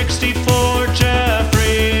 1964,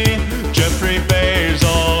 Jeffrey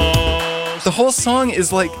Bezos. The whole song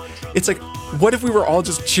is like, it's like, what if we were all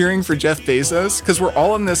just cheering for Jeff Bezos? Because we're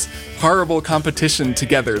all in this horrible competition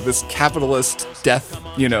together, this capitalist death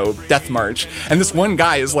march. And this one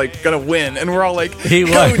guy is like gonna win, and we're all like,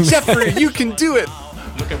 go Jeffrey, you can do it.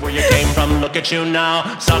 Look at where you came from, look at you now.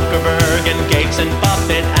 Zuckerberg and Gates and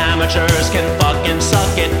Buffett, amateurs can fucking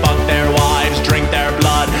suck it. Fuck their wives, drink their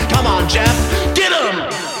blood. Come on, Jeff, get 'em!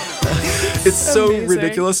 It's so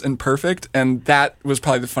ridiculous and perfect, and that was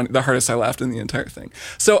probably the hardest I laughed in the entire thing.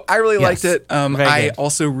 So I really liked it. I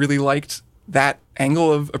also really liked that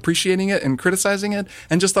angle of appreciating it and criticizing it,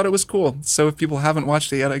 and just thought it was cool. So if people haven't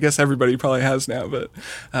watched it yet, I guess everybody probably has now, but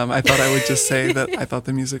I thought I would just say that I thought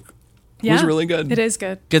the music was really good. It is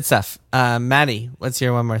good. Good stuff. Maddie, what's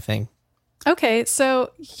your one more thing? Okay, so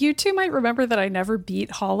you two might remember that I never beat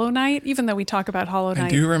Hollow Knight, even though we talk about Hollow Knight. I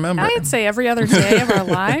do remember. I'd say every other day of our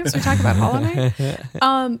lives we talk about Hollow Knight.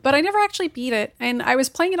 But I never actually beat it. And I was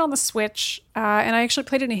playing it on the Switch, and I actually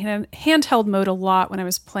played it in handheld mode a lot when I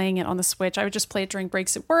was playing it on the Switch. I would just play it during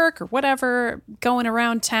breaks at work or whatever, going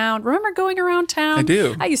around town. Remember going around town? I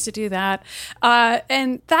do. I used to do that.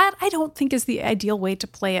 And that I don't think is the ideal way to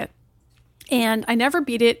play it. And I never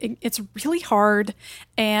beat it. It's really hard.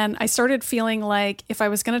 And I started feeling like if I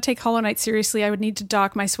was going to take Hollow Knight seriously, I would need to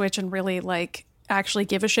dock my Switch and really like actually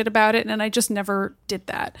give a shit about it. And I just never did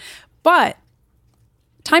that. But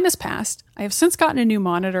time has passed. I have since gotten a new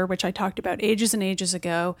monitor, which I talked about ages and ages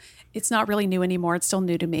ago. It's not really new anymore. It's still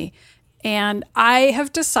new to me. And I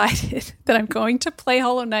have decided that I'm going to play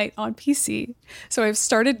Hollow Knight on PC. So I've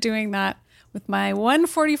started doing that with my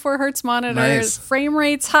 144 hertz monitor. Nice. Frame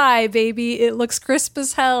rate's high, baby. It looks crisp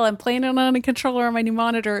as hell. I'm playing it on a controller on my new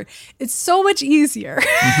monitor. It's so much easier.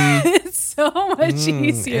 It's so much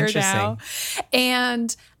easier now.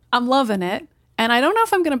 And I'm loving it. And I don't know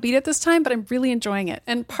if I'm going to beat it this time, but I'm really enjoying it.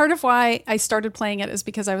 And part of why I started playing it is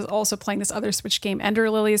because I was also playing this other Switch game, Ender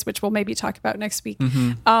Lilies, which we'll maybe talk about next week.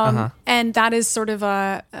 And that is sort of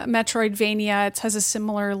a Metroidvania. It has a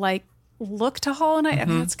similar like look to Hollow Knight. I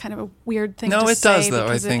mean, that's kind of a weird thing to say. No, it does, though,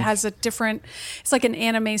 because I think. it has a different, it's like an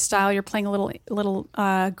anime style. You're playing a little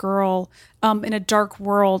girl in a dark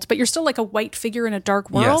world, but you're still like a white figure in a dark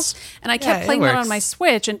world. Yes. And I kept playing that on my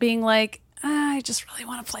Switch and being like, I just really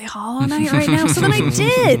want to play Hollow Knight right now. So then I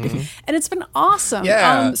did. And it's been awesome.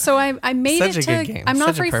 Yeah. So I made Such it a good to, game. I'm not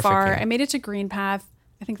Such a very perfect far. game. I made it to Green Path.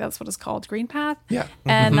 I think that's what it's called, Green Path. Yeah.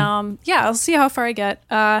 And I'll see how far I get.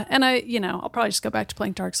 And I'll probably just go back to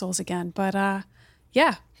playing Dark Souls again. But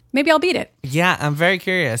yeah, maybe I'll beat it. Yeah, I'm very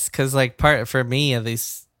curious because, like, for me at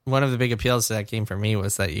least, one of the big appeals to that game for me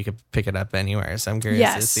was that you could pick it up anywhere. So I'm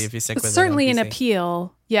curious to see if you stick with it. It's certainly on an PC.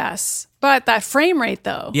 appeal, yes. But that frame rate,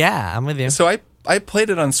 though. Yeah, I'm with you. So I played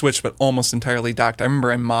it on Switch, but almost entirely docked. I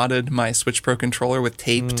remember I modded my Switch Pro controller with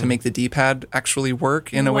tape to make the D-pad actually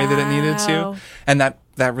work in a way that it needed to. And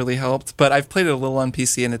that really helped. But I've played it a little on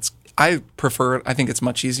PC, and I prefer it. I think it's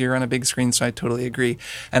much easier on a big screen, so I totally agree.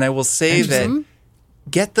 And I will say that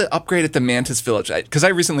get the upgrade at the Mantis Village, because I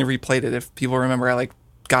recently replayed it. If people remember, I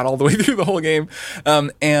got all the way through the whole game.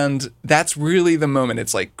 And that's really the moment.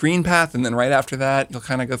 It's like Green Path, and then right after that, you'll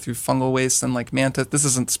kind of go through Fungal Waste and like Mantis. This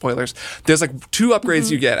isn't spoilers. There's like 2 upgrades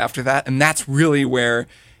you get after that, and that's really where,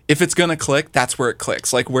 if it's going to click, that's where it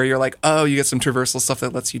clicks. Like where you're like, oh, you get some traversal stuff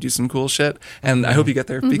that lets you do some cool shit. And I hope you get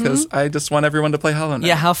there because I just want everyone to play Hollow Knight.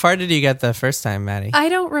 Yeah, how far did you get the first time, Maddie? I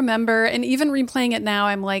don't remember. And even replaying it now,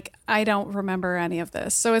 I'm like, I don't remember any of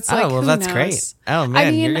this. So it's like, well, who that's knows? great. Oh, man,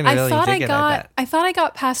 I mean, you're going to really dig it, I bet. I thought I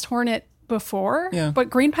got past Hornet before, Yeah. but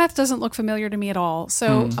Green Path doesn't look familiar to me at all.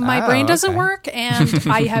 So my brain doesn't work and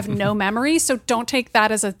I have no memory. So don't take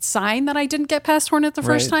that as a sign that I didn't get past Hornet the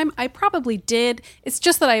first time. I probably did. It's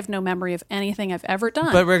just that I have no memory of anything I've ever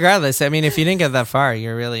done. But regardless, I mean, if you didn't get that far,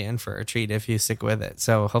 you're really in for a treat if you stick with it.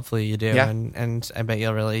 So hopefully you do. Yeah. And I bet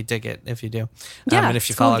you'll really dig it if you do. Yeah, and if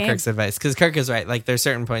you it's a cool follow game. Kirk's advice. Because Kirk is right. Like, there's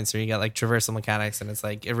certain points where you get like traversal mechanics and it's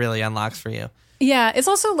like, it really unlocks for you. Yeah, it's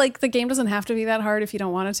also like the game doesn't have to be that hard if you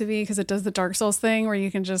don't want it to be, because it does the Dark Souls thing where you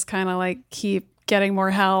can just kind of like keep getting more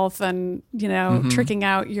health and, tricking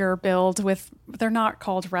out your build with, they're not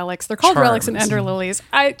called relics. They're called relics in Ender Lilies.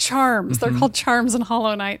 Charms. They're called charms in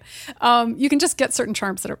Hollow Knight. You can just get certain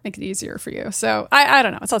charms that make it easier for you. So I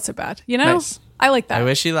don't know. It's not so bad. Nice. I like that. I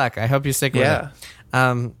wish you luck. I hope you stick with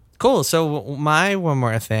it. Cool. So my one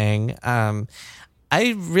more thing.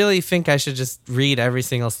 I really think I should just read every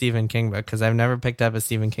single Stephen King book because I've never picked up a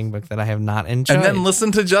Stephen King book that I have not enjoyed. And then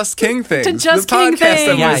listen to Just King Things. To Just the King podcast I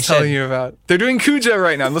Things. was telling you about. They're doing Cujo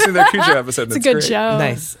right now. I'm listening to their Cujo episode. It's a good great. show.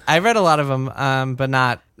 Nice. I read a lot of them, but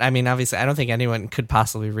not. I mean, obviously, I don't think anyone could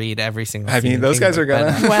possibly read every single. Stephen those King guys book, are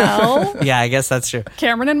gonna. but, Well, yeah, I guess that's true.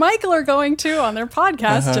 Cameron and Michael are going to on their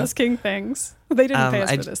podcast, Just King Things. They didn't pay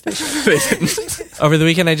us for this. They should. They didn't. Over the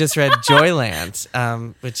weekend, I just read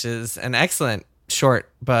Joyland, which is an excellent short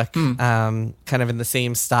book, kind of in the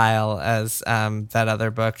same style as that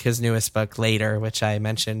other book, his newest book, Later, which I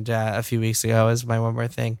mentioned a few weeks ago as my one more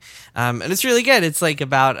thing. And it's really good. It's like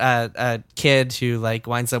about a kid who like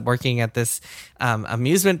winds up working at this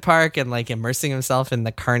amusement park and like immersing himself in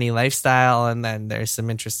the carny lifestyle. And then there's some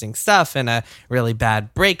interesting stuff and a really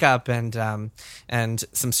bad breakup and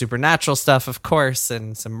some supernatural stuff, of course,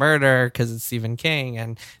 and some murder because it's Stephen King.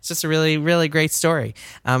 And it's just a really, really great story.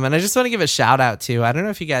 And I just want to give a shout out to, I don't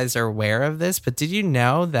know if you guys are aware of this, but did you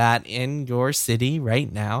know that in your city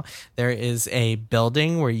right now, there is a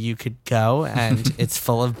building where you could go and it's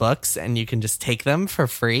full of books and you can just take them for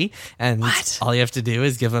free. And all you have to do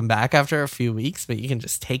is give them back after a few weeks, but you can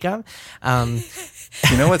just take them.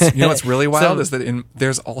 You know what's really wild is that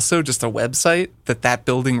there's also just a website that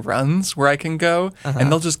building runs where I can go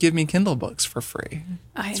and they'll just give me Kindle books for free.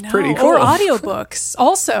 It's pretty cool. Or audiobooks.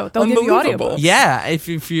 Also, they'll give you audiobooks. Yeah, if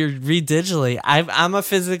you read digitally. I'm a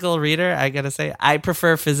physical reader, I gotta say. I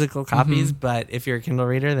prefer physical copies, but if you're a Kindle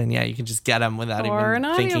reader, then yeah, you can just get them without Or even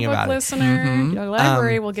an thinking audiobook about listener. Your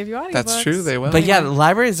library will give you audiobooks. That's true, they will. But yeah,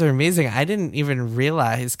 libraries are amazing. I didn't even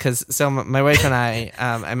realize my wife and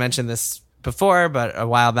I mentioned this before, but a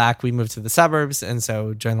while back we moved to the suburbs and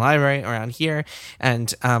so joined the library around here.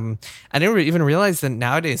 And I didn't even realize that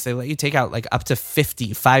nowadays they let you take out like up to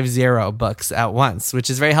 50 books at once, which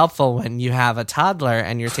is very helpful when you have a toddler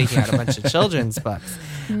and you're taking out a bunch of children's books.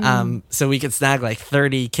 So we could snag like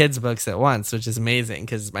 30 kids books at once, which is amazing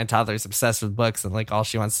because my toddler's obsessed with books and like all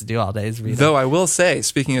she wants to do all day is read Though them. I will say,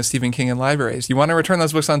 speaking of Stephen King and libraries, you want to return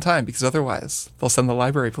those books on time because otherwise they'll send the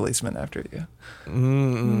library policeman after you.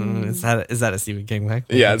 Is that a Stephen King book?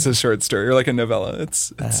 Yeah, it's a short story or like a novella.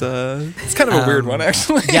 It's kind of a weird one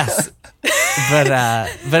actually. Yes.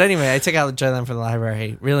 But anyway, I took out Joyland from the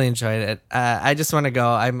library. Really enjoyed it. I just want to go.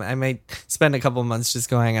 I might spend a couple months just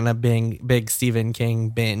going on a big Stephen King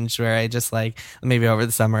binge where I just like maybe over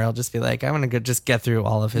the summer I'll just be like I want to go just get through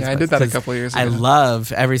all of his. Yeah, books. I did that a couple of years ago. I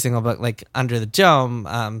love every single book, like Under the Dome,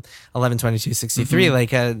 11/22/63.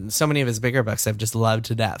 Like so many of his bigger books, I've just loved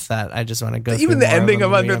to death. That I just want to go. Even through the more ending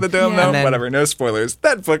of them Under and the read them. Dome, though, whatever, no spoilers.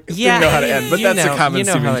 That book didn't know how to end, but that's a common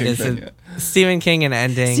Stephen King thing. Yeah. Stephen King and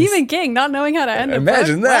endings. Stephen King not knowing how to end a book.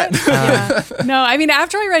 Imagine that. Yeah. No, I mean,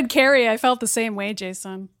 after I read Carrie, I felt the same way,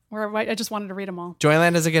 Jason, where I just wanted to read them all.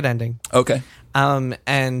 Joyland is a good ending. Okay.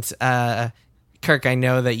 And Kirk, I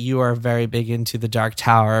know that you are very big into The Dark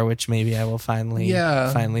Tower, which maybe I will finally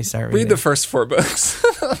start reading. Read the first 4 books.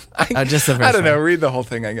 Just the first I don't know. one. Read the whole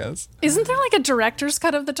thing, I guess. Isn't there like a director's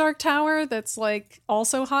cut of The Dark Tower that's like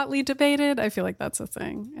also hotly debated? I feel like that's a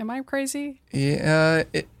thing. Am I crazy? Yeah.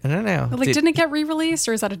 I don't know. Like, didn't it get re-released,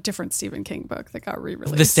 or is that a different Stephen King book that got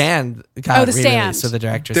re-released? The Stand got The re-released Stand. with the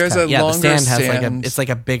director's There's cut. a longer The Stand has Stand. it's like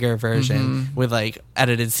a bigger version with like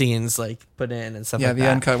edited scenes like put in and stuff like that. Yeah,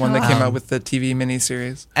 the uncut one that came out with the TV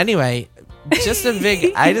miniseries. Anyway, just a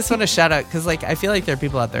big, I just want to shout out because like I feel like there are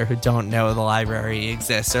people out there who don't know the library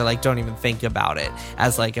exists or like don't even think about it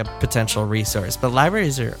as like a potential resource. But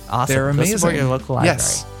libraries are awesome. They're amazing. Go support your local library.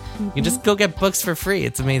 Yes. You just go get books for free.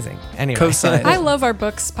 It's amazing. Anyway. Co-sign. I love our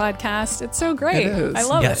books podcast. It's so great. It is. I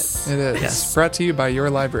love Yes. it. It is. Yes. Brought to you by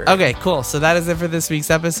your library. Okay, cool. So that is it for this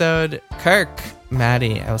week's episode. Kirk,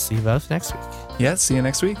 Maddie, I will see you both next week. Yeah, see you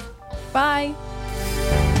next week. Bye.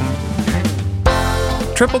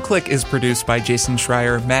 Triple Click is produced by Jason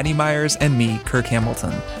Schreier, Maddie Myers, and me, Kirk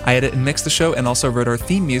Hamilton. I edit and mix the show and also wrote our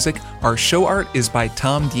theme music. Our show art is by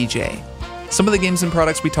Tom DJ. Some of the games and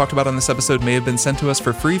products we talked about on this episode may have been sent to us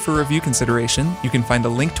for free for review consideration. You can find a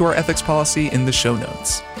link to our ethics policy in the show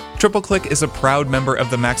notes. Triple Click is a proud member of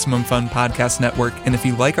the Maximum Fun Podcast Network, and if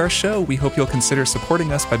you like our show, we hope you'll consider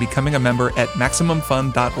supporting us by becoming a member at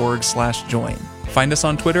MaximumFun.org/join. Find us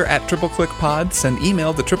on Twitter at TripleClickPod, send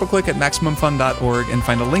email to tripleclick@MaximumFun.org, and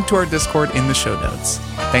find a link to our Discord in the show notes.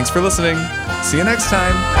 Thanks for listening. See you next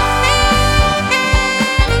time.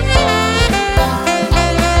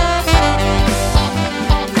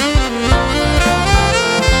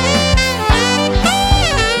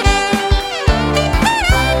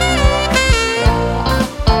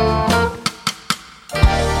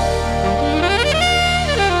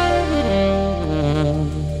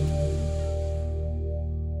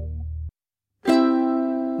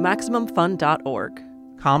 MaximumFun.org.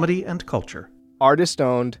 Comedy and culture. Artist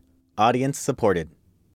owned. Audience supported.